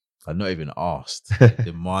 I've not even asked,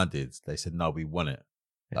 demanded, they said, no, we want it.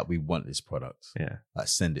 Like, we want this product. Yeah. Like,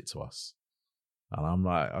 send it to us. And I'm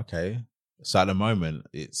like, okay. So at the moment,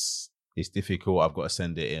 it's difficult. I've got to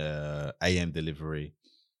send it AM delivery.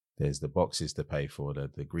 There's the boxes to pay for, the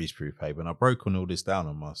greaseproof paper. And I've broken all this down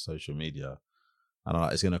on my social media. And I'm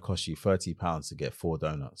like, it's going to cost you £30 to get 4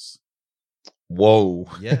 donuts. Whoa.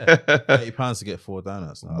 Yeah. £30 to get 4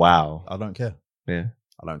 donuts. No, wow. I don't care. Yeah.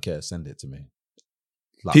 I don't care. Send it to me.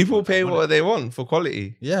 Like, people pay what they want for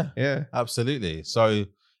quality. Yeah. Yeah. Absolutely. So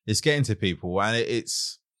it's getting to people, and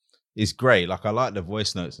it's great. Like, I like the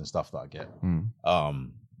voice notes and stuff that I get.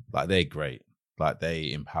 Like, they're great. Like,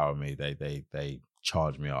 they empower me. They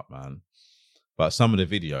charge me up, man. But some of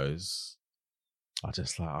the videos are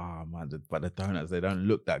just like, oh man, but the donuts, they don't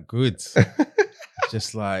look that good.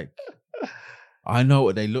 Just like, I know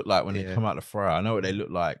what they look like when they come out the fryer. I know what they look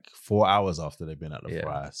like 4 hours after they've been at the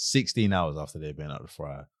fryer, 16 hours after they've been at the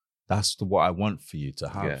fryer. That's what I want for you to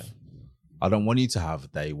have. Yeah. I don't want you to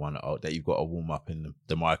have day one that you've got to warm up in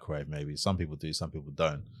the microwave. Maybe some people do, some people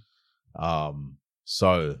don't.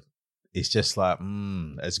 So it's just like,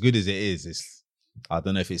 as good as it is, I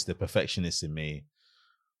don't know if it's the perfectionist in me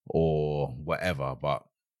or whatever, but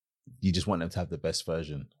you just want them to have the best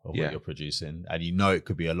version of what you're producing. And you know it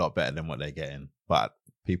could be a lot better than what they're getting, but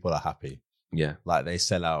people are happy. Yeah. Like, they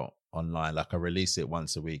sell out online. Like, I release it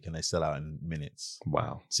once a week and they sell out in minutes.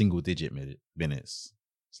 Wow. Single digit minutes.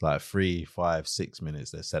 It's like 3, 5, 6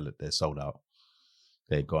 minutes. They're sold out.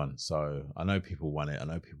 They're gone. So I know people want it. I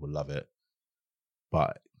know people love it,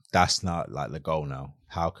 but that's not like the goal now.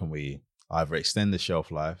 How can we either extend the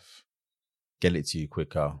shelf life, get it to you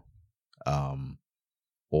quicker,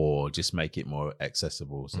 or just make it more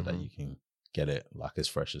accessible so that you can get it like as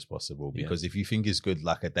fresh as possible? Because if you think it's good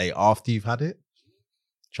like a day after you've had it,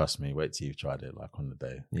 trust me, wait till you've tried it like on the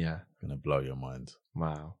day. Yeah. It's going to blow your mind.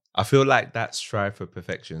 Wow. I feel like that strive for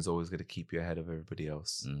perfection is always going to keep you ahead of everybody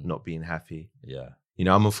else, not being happy. Yeah. You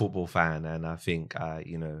know, I'm a football fan, and I think,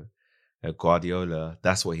 Guardiola,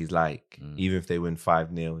 that's what he's like. Even if they win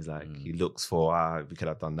 5-0, he's like, he looks for, we could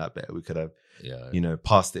have done that better. We could have,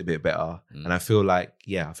 passed it a bit better. And I feel like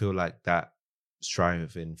that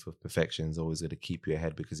striving for perfection is always going to keep you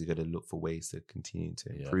ahead, because you're going to look for ways to continue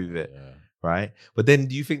to improve it. Yeah. Right. But then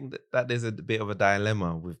do you think that there's a bit of a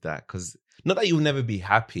dilemma with that? Because not that you'll never be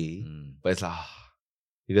happy, but it's like,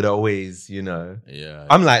 You're gonna always, you know. Yeah.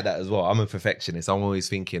 I'm like that as well. I'm a perfectionist. I'm always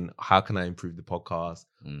thinking, how can I improve the podcast?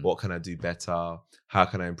 What can I do better? How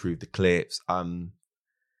can I improve the clips?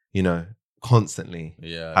 You know, constantly.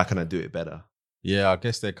 Yeah. How can I do it better? Yeah, I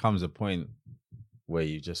guess there comes a point where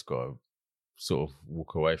you just got to sort of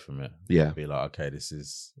walk away from it. Yeah. Be like, okay, this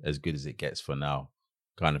is as good as it gets for now,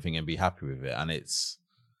 kind of thing, and be happy with it. And it's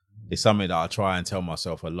something that I try and tell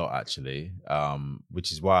myself a lot, actually,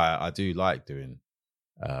 which is why I do like doing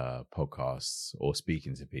podcasts or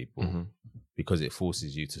speaking to people, because it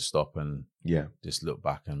forces you to stop and just look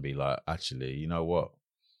back and be like, actually, you know what?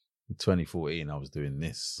 In 2014, I was doing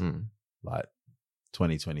this. Like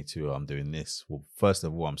 2022, I'm doing this. Well, first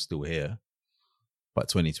of all, I'm still here. But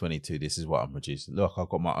 2022, this is what I'm producing. Look, I've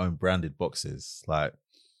got my own branded boxes. Like,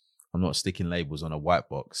 I'm not sticking labels on a white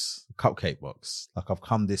box, cupcake box. Like, I've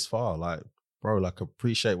come this far. Like, bro, like,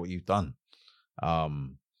 appreciate what you've done.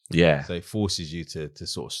 So it forces you to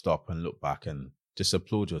sort of stop and look back and just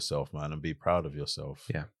applaud yourself, man, and be proud of yourself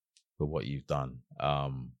for what you've done.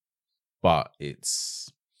 But it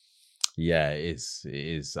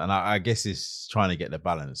is. And I guess it's trying to get the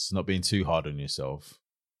balance, not being too hard on yourself,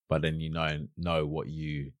 but then you know what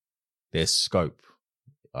there's scope,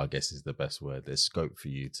 I guess is the best word. There's scope for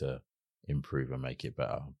you to improve and make it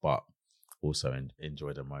better, but also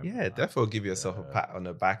enjoy the moment. Yeah, definitely give yourself a pat on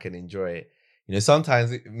the back and enjoy it. You know,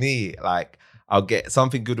 sometimes like, I'll get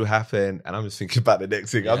something good will happen and I'm just thinking about the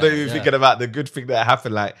next thing. I'm not even thinking about the good thing that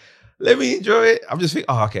happened. Like, let me enjoy it. I'm just thinking,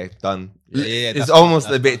 oh, okay, done. It's almost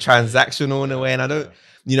a bit transactional in a way. And I don't,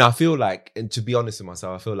 you know, I feel like, and to be honest with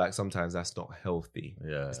myself, I feel like sometimes that's not healthy.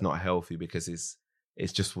 Yeah. It's not healthy because it's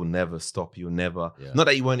just will never stop. You'll never, not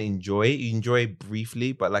that you won't enjoy it. You enjoy it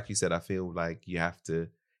briefly, but like you said, I feel like you have to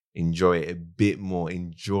enjoy it a bit more.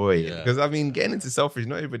 Enjoy it. Because I mean, getting into selfridge,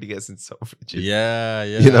 not everybody gets into selfridge. Yeah.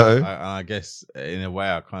 You know? I guess in a way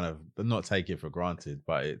I kind of not take it for granted,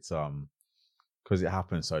 but it's because it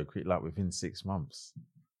happened so quick, like within 6 months,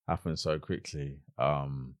 happened so quickly.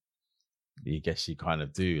 You guess you kind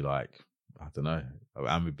of do, like, I don't know,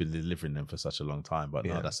 and we've been delivering them for such a long time, but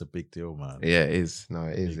no, that's a big deal, man. Yeah, it is. No,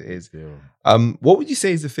 it is. It is. Deal. What would you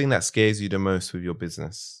say is the thing that scares you the most with your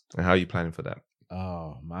business, and how are you planning for that?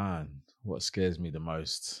 Oh man, what scares me the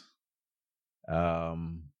most?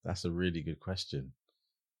 That's a really good question.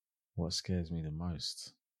 What scares me the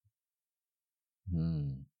most?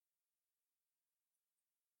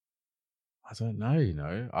 I don't know, you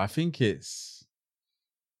know. I think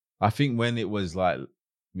when it was like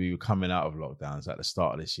we were coming out of lockdowns at the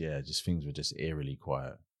start of this year, just things were just eerily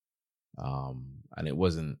quiet. And it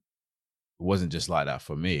wasn't just like that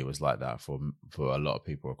for me. It was like that for a lot of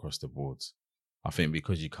people across the board. I think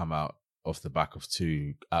because you come out off the back of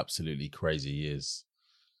 2 absolutely crazy years,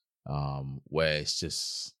 where it's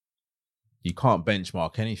just, you can't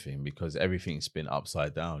benchmark anything because everything's been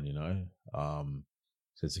upside down, you know?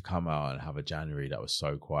 So to come out and have a January that was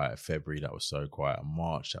so quiet, February that was so quiet, and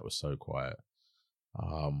March that was so quiet,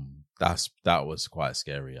 that was quite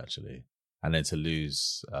scary, actually. And then to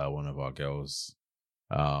lose one of our girls,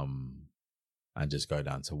 and just go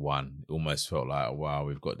down to 1, it almost felt like, wow,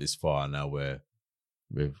 we've got this far, now we're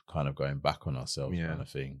kind of going back on ourselves, kind of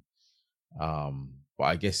thing. But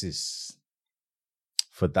I guess it's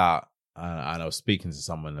for that, and I was speaking to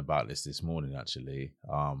someone about this morning, actually.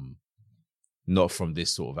 Not from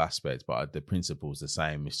this sort of aspect, but the principle's the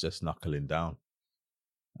same. It's just knuckling down,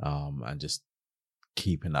 and just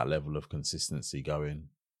keeping that level of consistency going.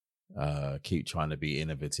 Keep trying to be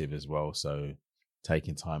innovative as well. So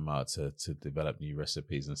taking time out to develop new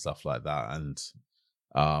recipes and stuff like that. And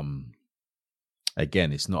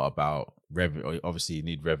again, it's not about revenue. Obviously, you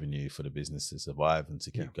need revenue for the business to survive and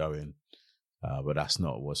to keep going. But that's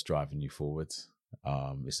not what's driving you forward.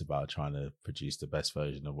 It's about trying to produce the best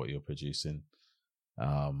version of what you're producing.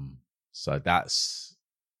 So that's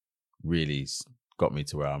really got me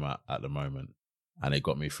to where I'm at the moment, and it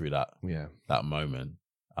got me through that moment.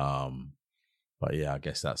 But yeah, I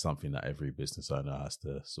guess that's something that every business owner has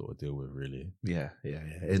to sort of deal with, really. Yeah.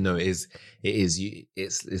 No, it is.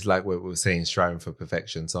 It's like what we were saying, striving for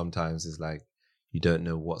perfection. Sometimes it's like you don't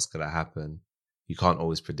know what's gonna happen. You can't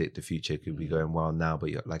always predict the future. It could be going well now, but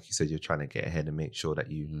like you said, you're trying to get ahead and make sure that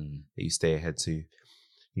you stay ahead too.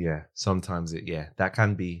 Yeah, sometimes that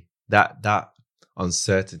can be that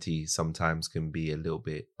uncertainty. Sometimes can be a little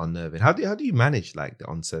bit unnerving. How do you manage like the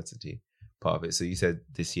uncertainty part of it? So you said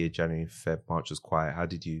this year, January, Feb, March was quiet. How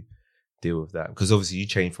did you deal with that? Because obviously you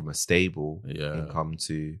changed from a stable income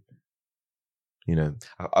to, you know,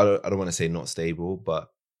 I don't want to say not stable,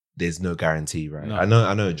 but there's no guarantee, right? No.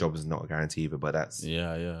 I know a job is not a guarantee either, but that's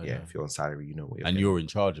yeah. If you're on salary, you know what you're and paying. you're in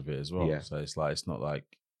charge of it as well. Yeah. So it's like, it's not like,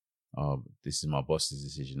 this is my boss's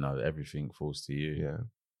decision. No, everything falls to you. Yeah.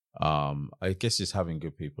 I guess just having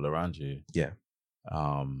good people around you. Yeah.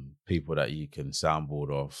 People that you can soundboard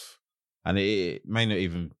off, and it may not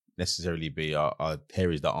even necessarily be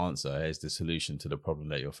here is the answer, here's the solution to the problem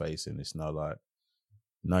that you're facing. It's not like,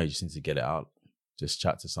 no, you just need to get it out, just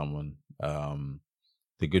chat to someone.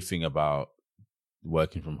 The good thing about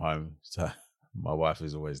working from home, so my wife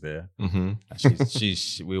is always there. Mm-hmm.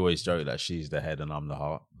 And we always joke that she's the head and I'm the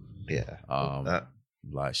heart. Yeah.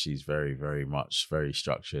 Like she's very, very much very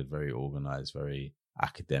structured, very organized, very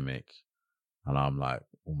academic, and I'm like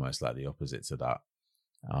almost like the opposite to that.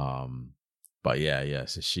 But yeah,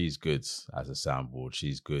 so she's good as a soundboard.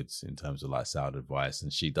 She's good in terms of like sound advice,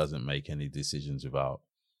 and she doesn't make any decisions without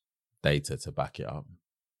data to back it up.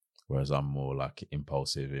 Whereas I'm more like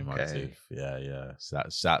impulsive, emotive. Okay. Yeah. So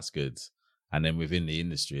that's good. And then within the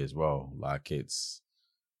industry as well, like it's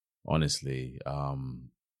honestly,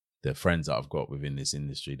 the friends that I've got within this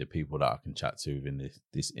industry, the people that I can chat to within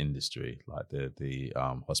this industry, like the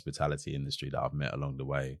hospitality industry that I've met along the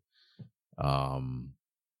way,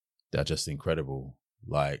 they're just incredible.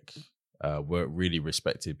 Like, we're really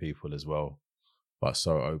respected people as well, but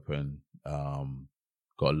so open,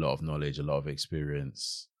 got a lot of knowledge, a lot of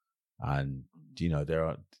experience. And, you know, they're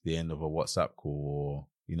at the end of a WhatsApp call, or,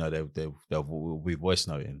 you know, they'll be voice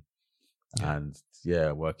noting and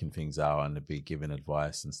working things out, and they'll be giving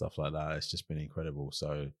advice and stuff like that. It's just been incredible.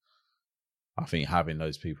 So I think having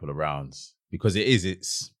those people around, because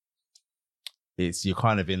it's you're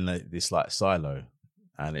kind of in this like silo.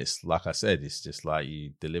 And it's like I said, it's just like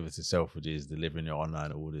you deliver to Selfridges, delivering your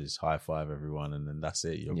online orders, high five everyone, and then that's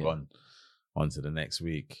it. You're gone on to the next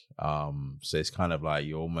week. So it's kind of like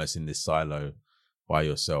you're almost in this silo by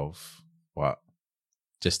yourself. But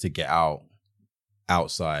just to get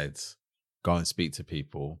outside, go and speak to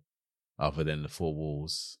people other than the four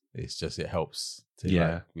walls, it helps to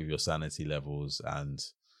like, with your sanity levels and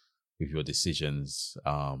with your decisions,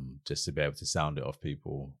 just to be able to sound it off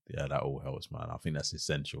people. Yeah, that all helps, man. I think that's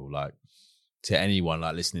essential. Like, to anyone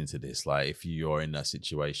like listening to this, like if you're in that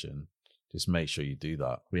situation, just make sure you do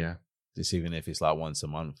that. Yeah. Just even if it's like once a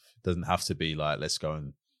month, it doesn't have to be like, let's go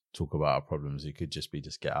and talk about our problems. It could just be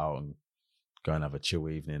just get out and go and have a chill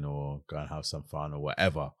evening, or go and have some fun, or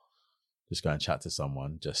whatever. Just go and chat to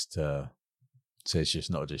someone, just to, so it's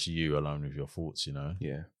just not just you alone with your thoughts, you know?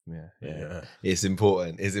 Yeah. It's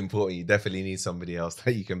important. You definitely need somebody else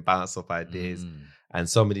that you can bounce off ideas and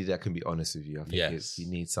somebody that can be honest with you. I think you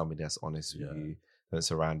need somebody that's honest with you. Don't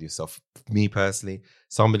surround yourself. Me personally,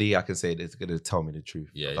 somebody I can say that's going to tell me the truth,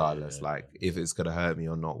 regardless, like if it's going to hurt me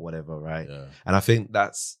or not, whatever, right? Yeah. And I think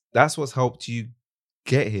that's what's helped you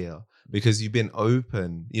get here, because you've been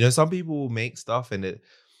open. You know, some people will make stuff and they're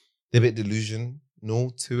a bit delusional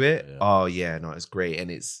to it. Yeah. Oh yeah, no, it's great, and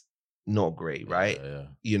it's not great, right? Yeah.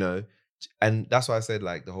 You know, and that's why I said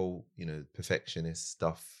like the whole, you know, perfectionist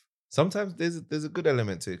stuff. Sometimes there's a good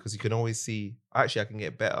element to it, because you can always see, actually I can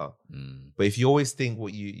get better. But if you always think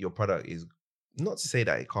what your product is, not to say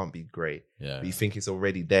that it can't be great, but you think it's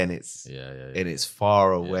already there and it's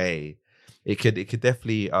far away, it could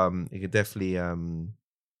definitely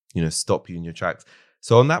you know, stop you in your tracks.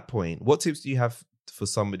 So on that point, what tips do you have for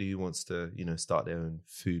somebody who wants to, you know, start their own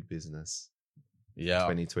food business?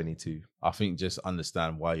 2022. I think just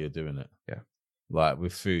understand why you're doing it. Yeah. Like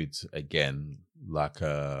with food, again, like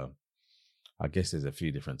I guess there's a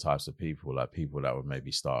few different types of people, like people that would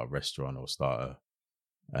maybe start a restaurant or start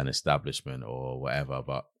an establishment or whatever.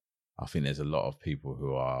 But I think there's a lot of people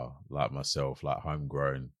who are like myself, like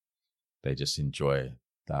homegrown. They just enjoy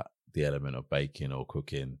the element of baking or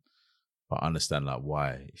cooking. But understand like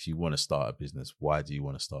why. If you want to start a business, why do you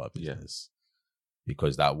want to start a business?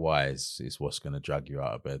 Because that why is what's going to drag you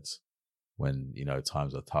out of bed when, you know,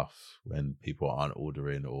 times are tough, when people aren't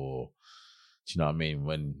ordering, or do you know what I mean?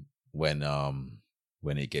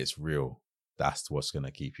 When it gets real, that's what's going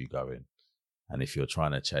to keep you going. And if you're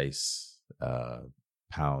trying to chase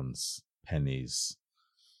pounds, pennies,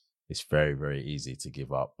 it's very, very easy to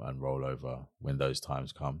give up and roll over when those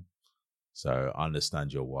times come. So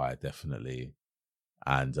understand your why, definitely.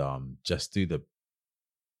 And just do the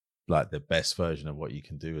best version of what you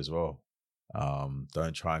can do as well.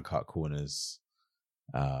 Don't try and cut corners.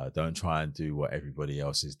 Don't try and do what everybody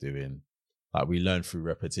else is doing. Like, we learn through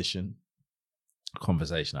repetition. A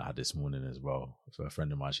conversation I had this morning as well for a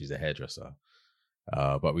friend of mine, she's a hairdresser.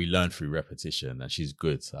 But we learn through repetition, and she's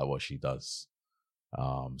good at what she does.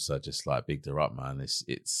 So just like bigged her up, man.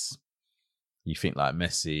 It's you think like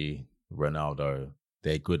Messi, Ronaldo,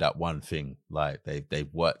 they're good at one thing. Like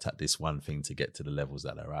they've worked at this one thing to get to the levels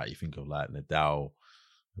that they're at. You think of like Nadal,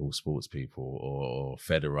 all sports people, or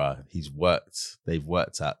Federer. They've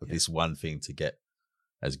worked at this one thing to get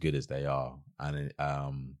as good as they are. And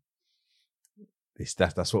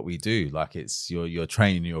that's what we do. Like it's you're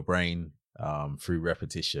training your brain through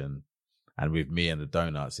repetition. And with me and the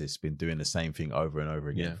donuts, it's been doing the same thing over and over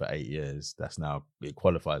again for 8 years. It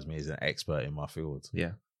qualifies me as an expert in my field.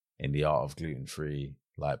 Yeah. In the art of gluten-free,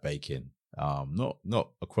 like baking. Not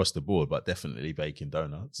across the board, but definitely baking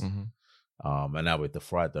donuts. Mm-hmm. And now with the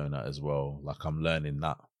fried donut as well, like I'm learning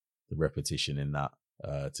the repetition in that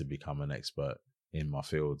to become an expert in my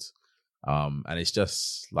field. And it's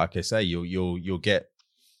just, like I say, you'll get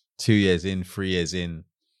 2 years in, 3 years in,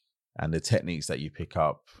 and the techniques that you pick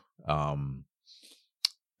up,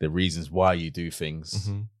 the reasons why you do things.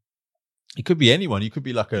 Mm-hmm. It could be anyone. You could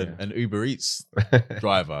be like an Uber Eats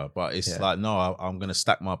driver, but it's like, no, I'm going to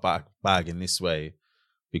stack my bag in this way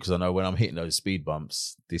because I know when I'm hitting those speed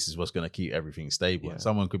bumps, this is what's going to keep everything stable. Yeah. And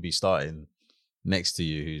someone could be starting next to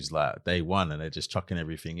you who's like day one and they're just chucking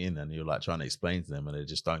everything in, and you're like trying to explain to them and they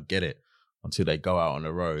just don't get it until they go out on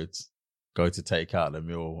the roads, go to take out the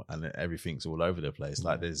meal, and everything's all over the place.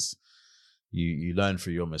 Like you learn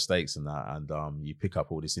through your mistakes and that, and you pick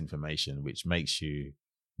up all this information which makes you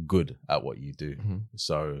good at what you do. Mm-hmm.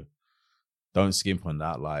 So don't skimp on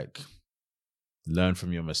that. Like, learn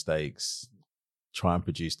from your mistakes, try and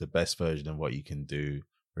produce the best version of what you can do.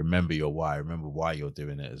 Remember your why, remember why you're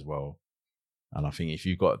doing it as well. And I think if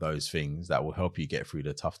you've got those things, that will help you get through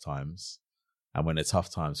the tough times. And when the tough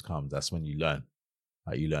times come, that's when you learn.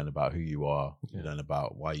 Like, you learn about who you are, you learn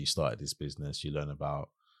about why you started this business, you learn about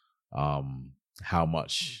how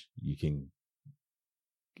much you can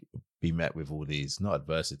be met with all these, not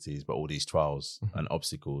adversities, but all these trials and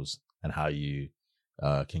obstacles, and how you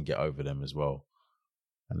can get over them as well.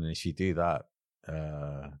 And then if you do that,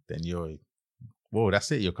 then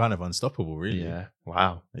that's it. You're kind of unstoppable, really. Yeah.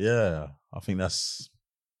 Wow. Yeah. I think that's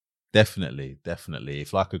definitely.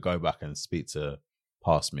 If I could go back and speak to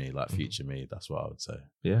past me, like future me, that's what I would say.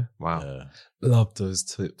 Yeah. Wow. Yeah. Love those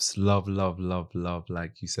tips. Love.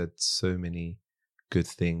 Like you said, so many good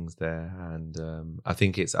things there, and I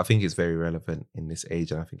think it's very relevant in this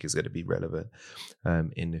age, and I think it's going to be relevant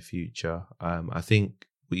in the future. I think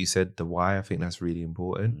what you said, the why, I think that's really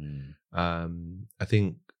important. I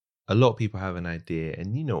think a lot of people have an idea,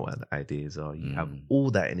 and you know what the ideas are. You have all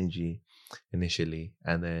that energy initially,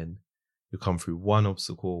 and then you come through one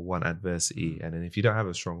obstacle, one adversity, and then if you don't have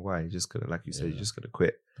a strong why, you're just gonna, like you said, you're just gonna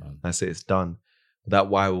quit. That's it, it's done. That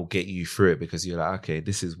why will get you through it, because you're like, okay,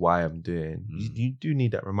 this is why I'm doing. You do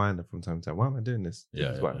need that reminder from time to time. Why am I doing this? This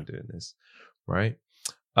is why I'm doing this, right?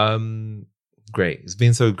 Great. It's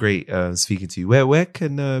been so great speaking to you. Where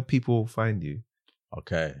can people find you?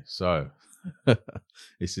 Okay, so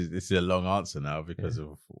this is a long answer now because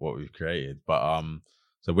of what we've created, but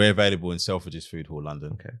so we're available in Selfridges Food Hall,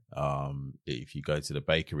 London. Okay. If you go to the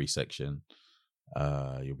bakery section,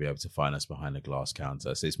 you'll be able to find us behind the glass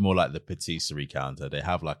counter. So it's more like the patisserie counter. They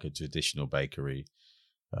have like a traditional bakery,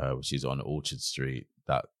 which is on Orchard Street,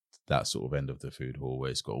 that sort of end of the food hall,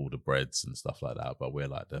 where it's got all the breads and stuff like that. But we're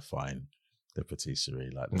like the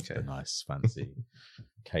patisserie, like the nice fancy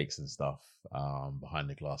cakes and stuff behind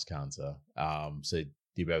the glass counter. So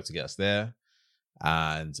you'll be able to get us there.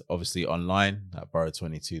 And obviously online at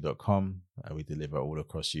borough22.com. We deliver all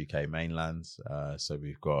across UK mainland. So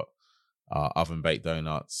we've got oven baked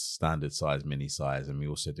donuts, standard size, mini size, and we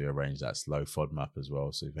also do a range that's low FODMAP as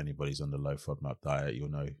well. So if anybody's on the low FODMAP diet,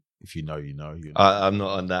 you'll know. If you know, you know. I'm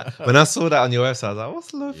not on that. When I saw that on your website, I was like,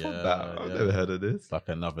 what's low FODMAP? I've never heard of this. It's like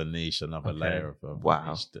another niche, another layer of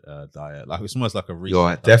niche diet. Like, it's almost like a reach.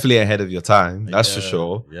 You're definitely ahead of your time. That's for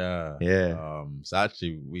sure. Yeah. Yeah. So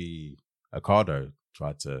actually, Ocado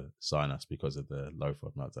tried to sign us because of the low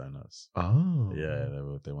FODMAP donuts. Oh. Yeah,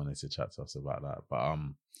 they wanted to chat to us about that. But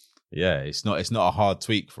yeah, it's not a hard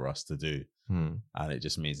tweak for us to do, and it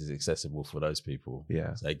just means it's accessible for those people.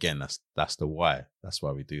 Yeah. So again, that's the why. That's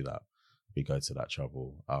why we do that. We go to that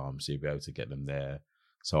trouble. So you'll be able to get them there.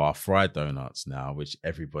 So our fried donuts now, which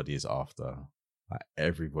everybody is after, like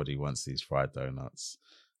everybody wants these fried donuts.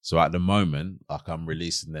 So at the moment, like, I'm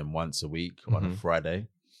releasing them once a week on a Friday.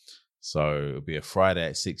 So it'll be a Friday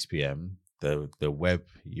at 6 p.m. The web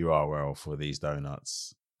URL for these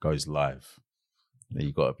donuts goes live. Now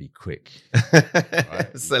you got to be quick. Right?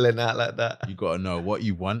 Selling out like that. You got to know what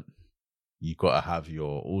you want. You got to have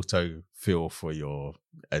your auto fill for your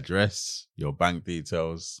address, your bank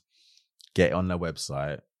details. Get on the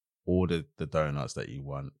website, order the donuts that you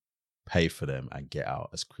want, pay for them, and get out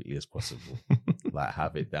as quickly as possible. like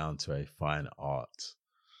have it down to a fine art,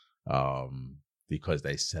 because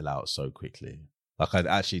they sell out so quickly. Like I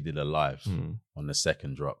actually did a live on the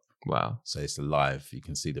second drop. Wow. So it's a live. You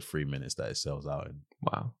can see the 3 minutes that it sells out in.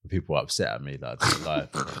 Wow. People are upset at me that I did a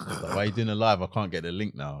live. Like, why are you doing a live? I can't get the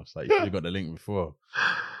link now. It's like, you could have got the link before.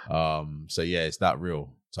 So yeah, it's that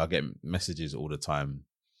real. So I get messages all the time.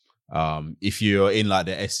 If you're in like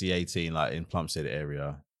the SC18, like in Plumstead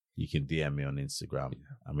area, you can DM me on Instagram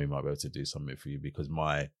and we might be able to do something for you, because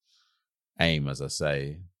my aim, as I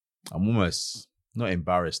say, I'm almost not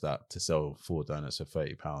embarrassed to sell 4 donuts for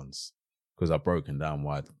 £30, because I've broken down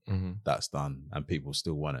why that's done and people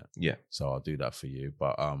still want it. Yeah. So I'll do that for you.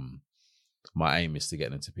 But my aim is to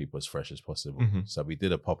get them to people as fresh as possible. So we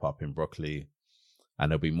did a pop-up in Brockley,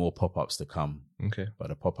 and there'll be more pop-ups to come. Okay. But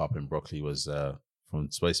the pop-up in Brockley was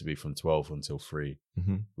supposed to be from 12 until 3.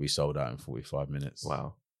 We sold out in 45 minutes.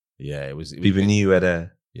 Wow. Yeah, it was People knew you were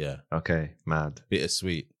there. Yeah. Okay, mad.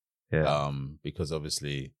 Bittersweet. Yeah. Because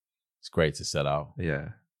obviously it's great to sell out. Yeah.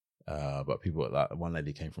 But people, like one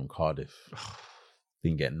lady came from Cardiff,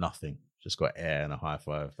 didn't get nothing, just got air and a high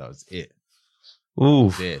five. That was it.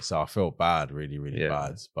 Ooh. So I felt bad, really, really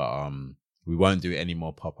bad. But we won't do any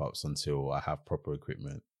more pop-ups until I have proper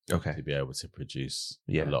equipment to be able to produce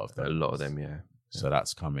a lot of them. A lot of them, yeah. So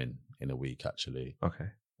that's coming in a week, actually. Okay.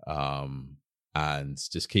 And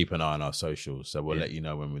just keep an eye on our socials. So we'll let you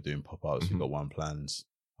know when we're doing pop-ups. We've got one planned,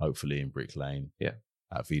 hopefully in Brick Lane. Yeah.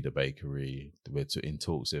 At Vida Bakery. We're in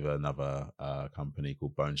talks with another company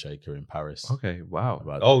called Bone Shaker in Paris. Okay, wow.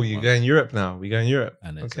 You're going Europe now. We're going Europe.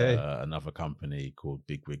 And there's another company called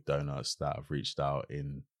Big Wig Donuts that have reached out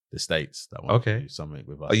in the States that want to do something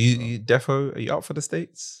with us. Are you defo? Are you up for the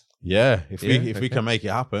States? Yeah, if we can make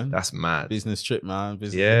it happen. That's mad. Business trip, man.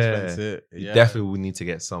 Business expensive. You definitely will need to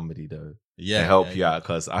get somebody though to help you out,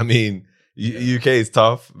 because I mean, UK is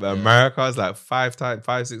tough. America is like 5,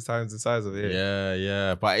 6 times the size of it.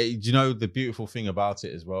 Yeah. But do you know the beautiful thing about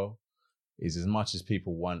it as well is, as much as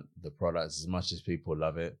people want the products, as much as people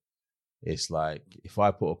love it, it's like if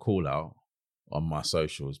I put a call out on my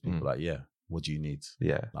socials, people are like, what do you need?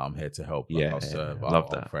 Yeah, like, I'm here to help. Like, I'll serve. Love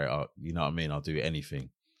that. You know what I mean? I'll do anything.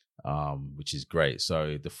 Which is great.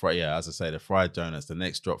 So as I say, the fried donuts, the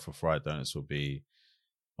next drop for fried donuts will be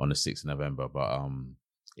on the 6th of November, but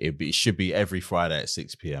it should be every Friday at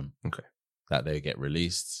 6 p.m. Okay. That they get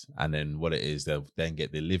released, and then what it is, they'll then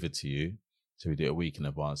get delivered to you. So we do it a week in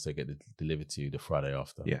advance. They get delivered to you the Friday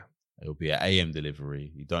after. Yeah. It'll be an AM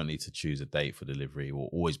delivery. You don't need to choose a date for delivery. It will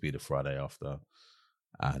always be the Friday after.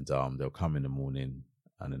 And they'll come in the morning,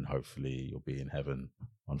 and then hopefully you'll be in heaven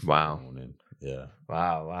on Friday morning. Yeah.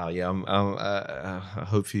 Wow. Yeah. I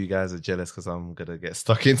hope you guys are jealous, because I'm gonna get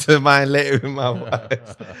stuck into mine later with my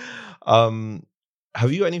wife.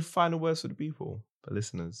 Have you got any final words for the people, the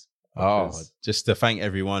listeners? Just to thank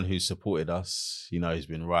everyone who supported us, who's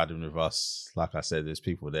been riding with us. Like I said, there's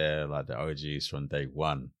people there, like the OGs from day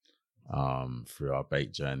one, through our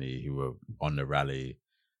bake journey, who were on the rally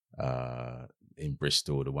in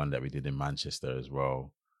Bristol, the one that we did in Manchester as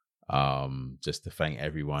well. Just to thank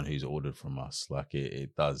everyone who's ordered from us. Like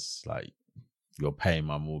it does, like, you're paying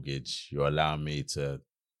my mortgage, you're allowed me to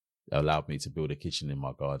build a kitchen in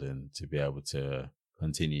my garden, to be able to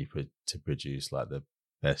continue to produce like the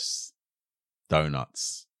best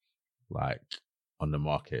donuts like on the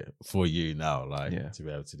market for you now, like to be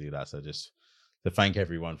able to do that. So just to thank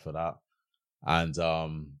everyone for that. And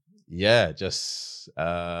just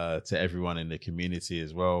to everyone in the community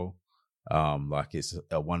as well. Like it's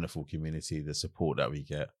a wonderful community, the support that we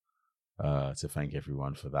get, to thank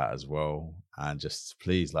everyone for that as well. And just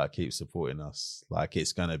please, like, keep supporting us. Like,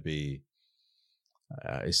 it's going to be,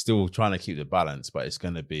 it's still trying to keep the balance, but it's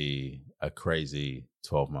going to be a crazy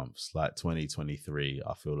 12 months. Like 2023,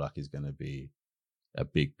 I feel like is going to be a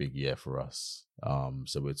big, big year for us.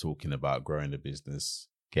 So we're talking about growing the business,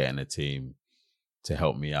 getting a team to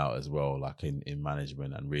help me out as well, like in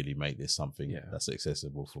management, and really make this something that's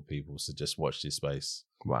accessible for people. So just watch this space.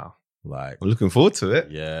 Wow. Like, I'm looking forward to it.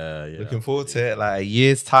 Yeah. Looking forward to it. Like a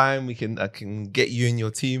year's time, I can get you and your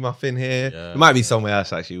team up in here. It might be somewhere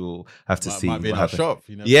else, actually. We'll have to see. Might be in our shop.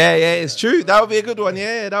 It's true. That would be a good one.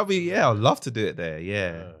 Yeah, I'd love to do it there.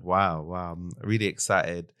 Yeah. Wow. I'm really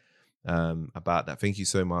excited about that. Thank you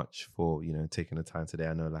so much for taking the time today.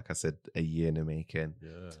 I know, like I said, a year in the making,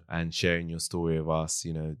 and sharing your story with us,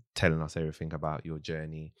 telling us everything about your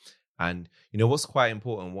journey. And what's quite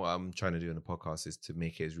important, what I'm trying to do in the podcast, is to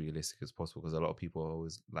make it as realistic as possible, because a lot of people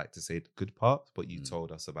always like to say the good parts, but you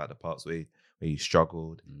told us about the parts where you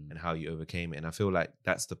struggled and how you overcame it. And I feel like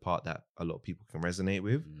that's the part that a lot of people can resonate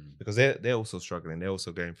with, because they're also struggling. They're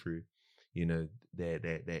also going through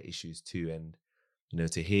their issues too. And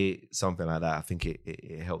to hear something like that, I think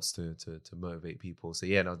it helps to motivate people. So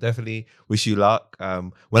yeah, no, definitely wish you luck.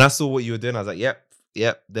 When I saw what you were doing, I was like,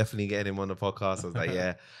 yep, definitely getting him on the podcast. I was like,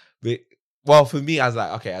 yeah. But, well, for me, I was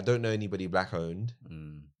like, okay, I don't know anybody black owned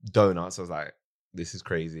donuts. I was like, this is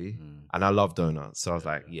crazy. And I love donuts. So I was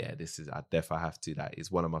like, yeah, I definitely have to. That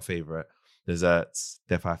is one of my favorite desserts.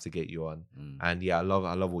 Definitely have to get you on. And yeah, I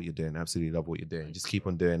love what you're doing. Absolutely love what you're doing. Just keep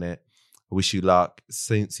on doing it. I wish you luck.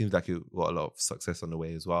 Seems like you got a lot of success on the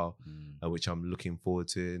way as well, which I'm looking forward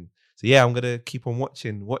to. And so yeah, I'm gonna keep on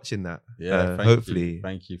watching that. Yeah, hopefully.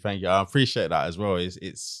 Thank you. I appreciate that as well.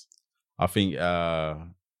 It's I think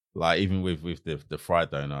like even with the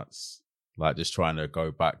fried donuts, like just trying to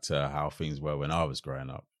go back to how things were when I was growing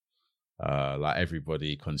up. Like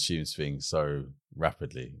everybody consumes things so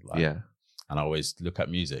rapidly. Like, yeah. And I always look at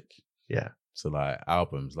music. Yeah. So like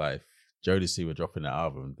albums, like if Jodeci were dropping that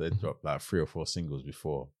album, they'd drop like 3 or 4 singles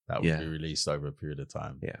before that would be released over a period of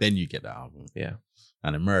time. Yeah. Then you get the album. Yeah.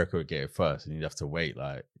 And America would get it first, and you'd have to wait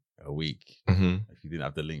like a week. If you didn't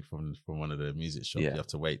have the link from one of the music shops, you have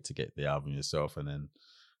to wait to get the album yourself, and then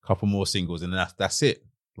a couple more singles, and then that's it.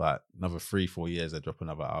 Like another 3-4 years, they drop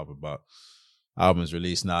another album. But albums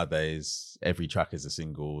released nowadays, every track is a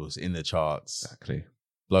singles in the charts. Exactly.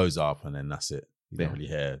 Blows up, and then that's it. You don't really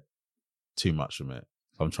hear too much from it.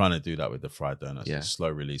 So I'm trying to do that with the fried donuts. Yeah. Slow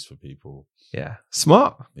release for people. Yeah.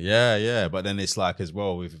 Smart. Yeah. But then it's like as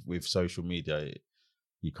well with social media,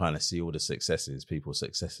 you kind of see all the successes, people's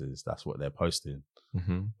successes. That's what they're posting.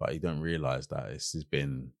 But you don't realize that it's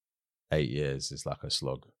been 8 years. It's like a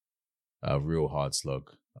slog, a real hard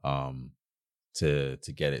slog to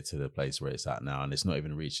get it to the place where it's at now. And it's not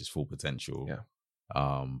even reached its full potential.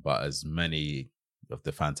 Yeah. But as many of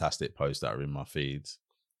the fantastic posts that are in my feeds,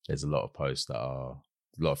 there's a lot of posts that are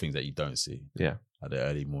a lot of things that you don't see. Yeah. Like the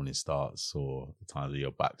early morning starts, or the times that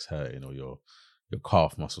your back's hurting, or your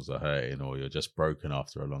calf muscles are hurting, or you're just broken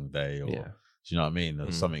after a long day, or do you know what I mean?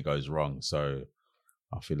 Or something goes wrong. So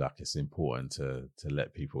I feel like it's important to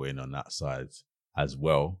let people in on that side as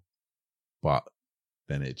well. But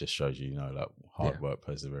then it just shows you, like hard work,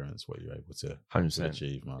 perseverance, what you're able to 100%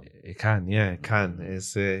 achieve, man. It can, it can.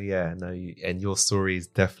 It's and your story is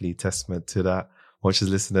definitely testament to that. Watchers,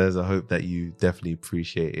 listeners, I hope that you definitely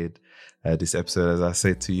appreciated this episode. As I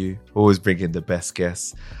said to you, always bring in the best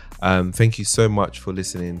guests. Thank you so much for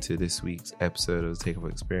listening to this week's episode of the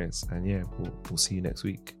Takeoff Experience. And yeah, we'll see you next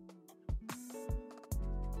week.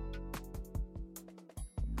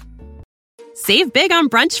 Save big on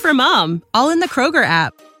brunch for mom, all in the Kroger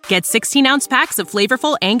app. Get 16-ounce packs of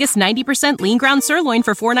flavorful Angus 90% lean ground sirloin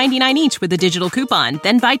for $4.99 each with a digital coupon.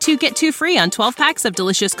 Then buy 2, get 2 free on 12 packs of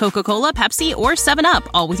delicious Coca-Cola, Pepsi, or 7-Up,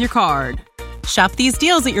 all with your card. Shop these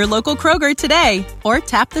deals at your local Kroger today, or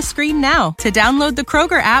tap the screen now to download the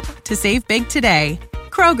Kroger app to save big today.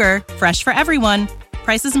 Kroger, fresh for everyone.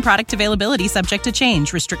 Prices and product availability subject to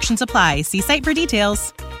change. Restrictions apply. See site for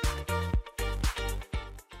details.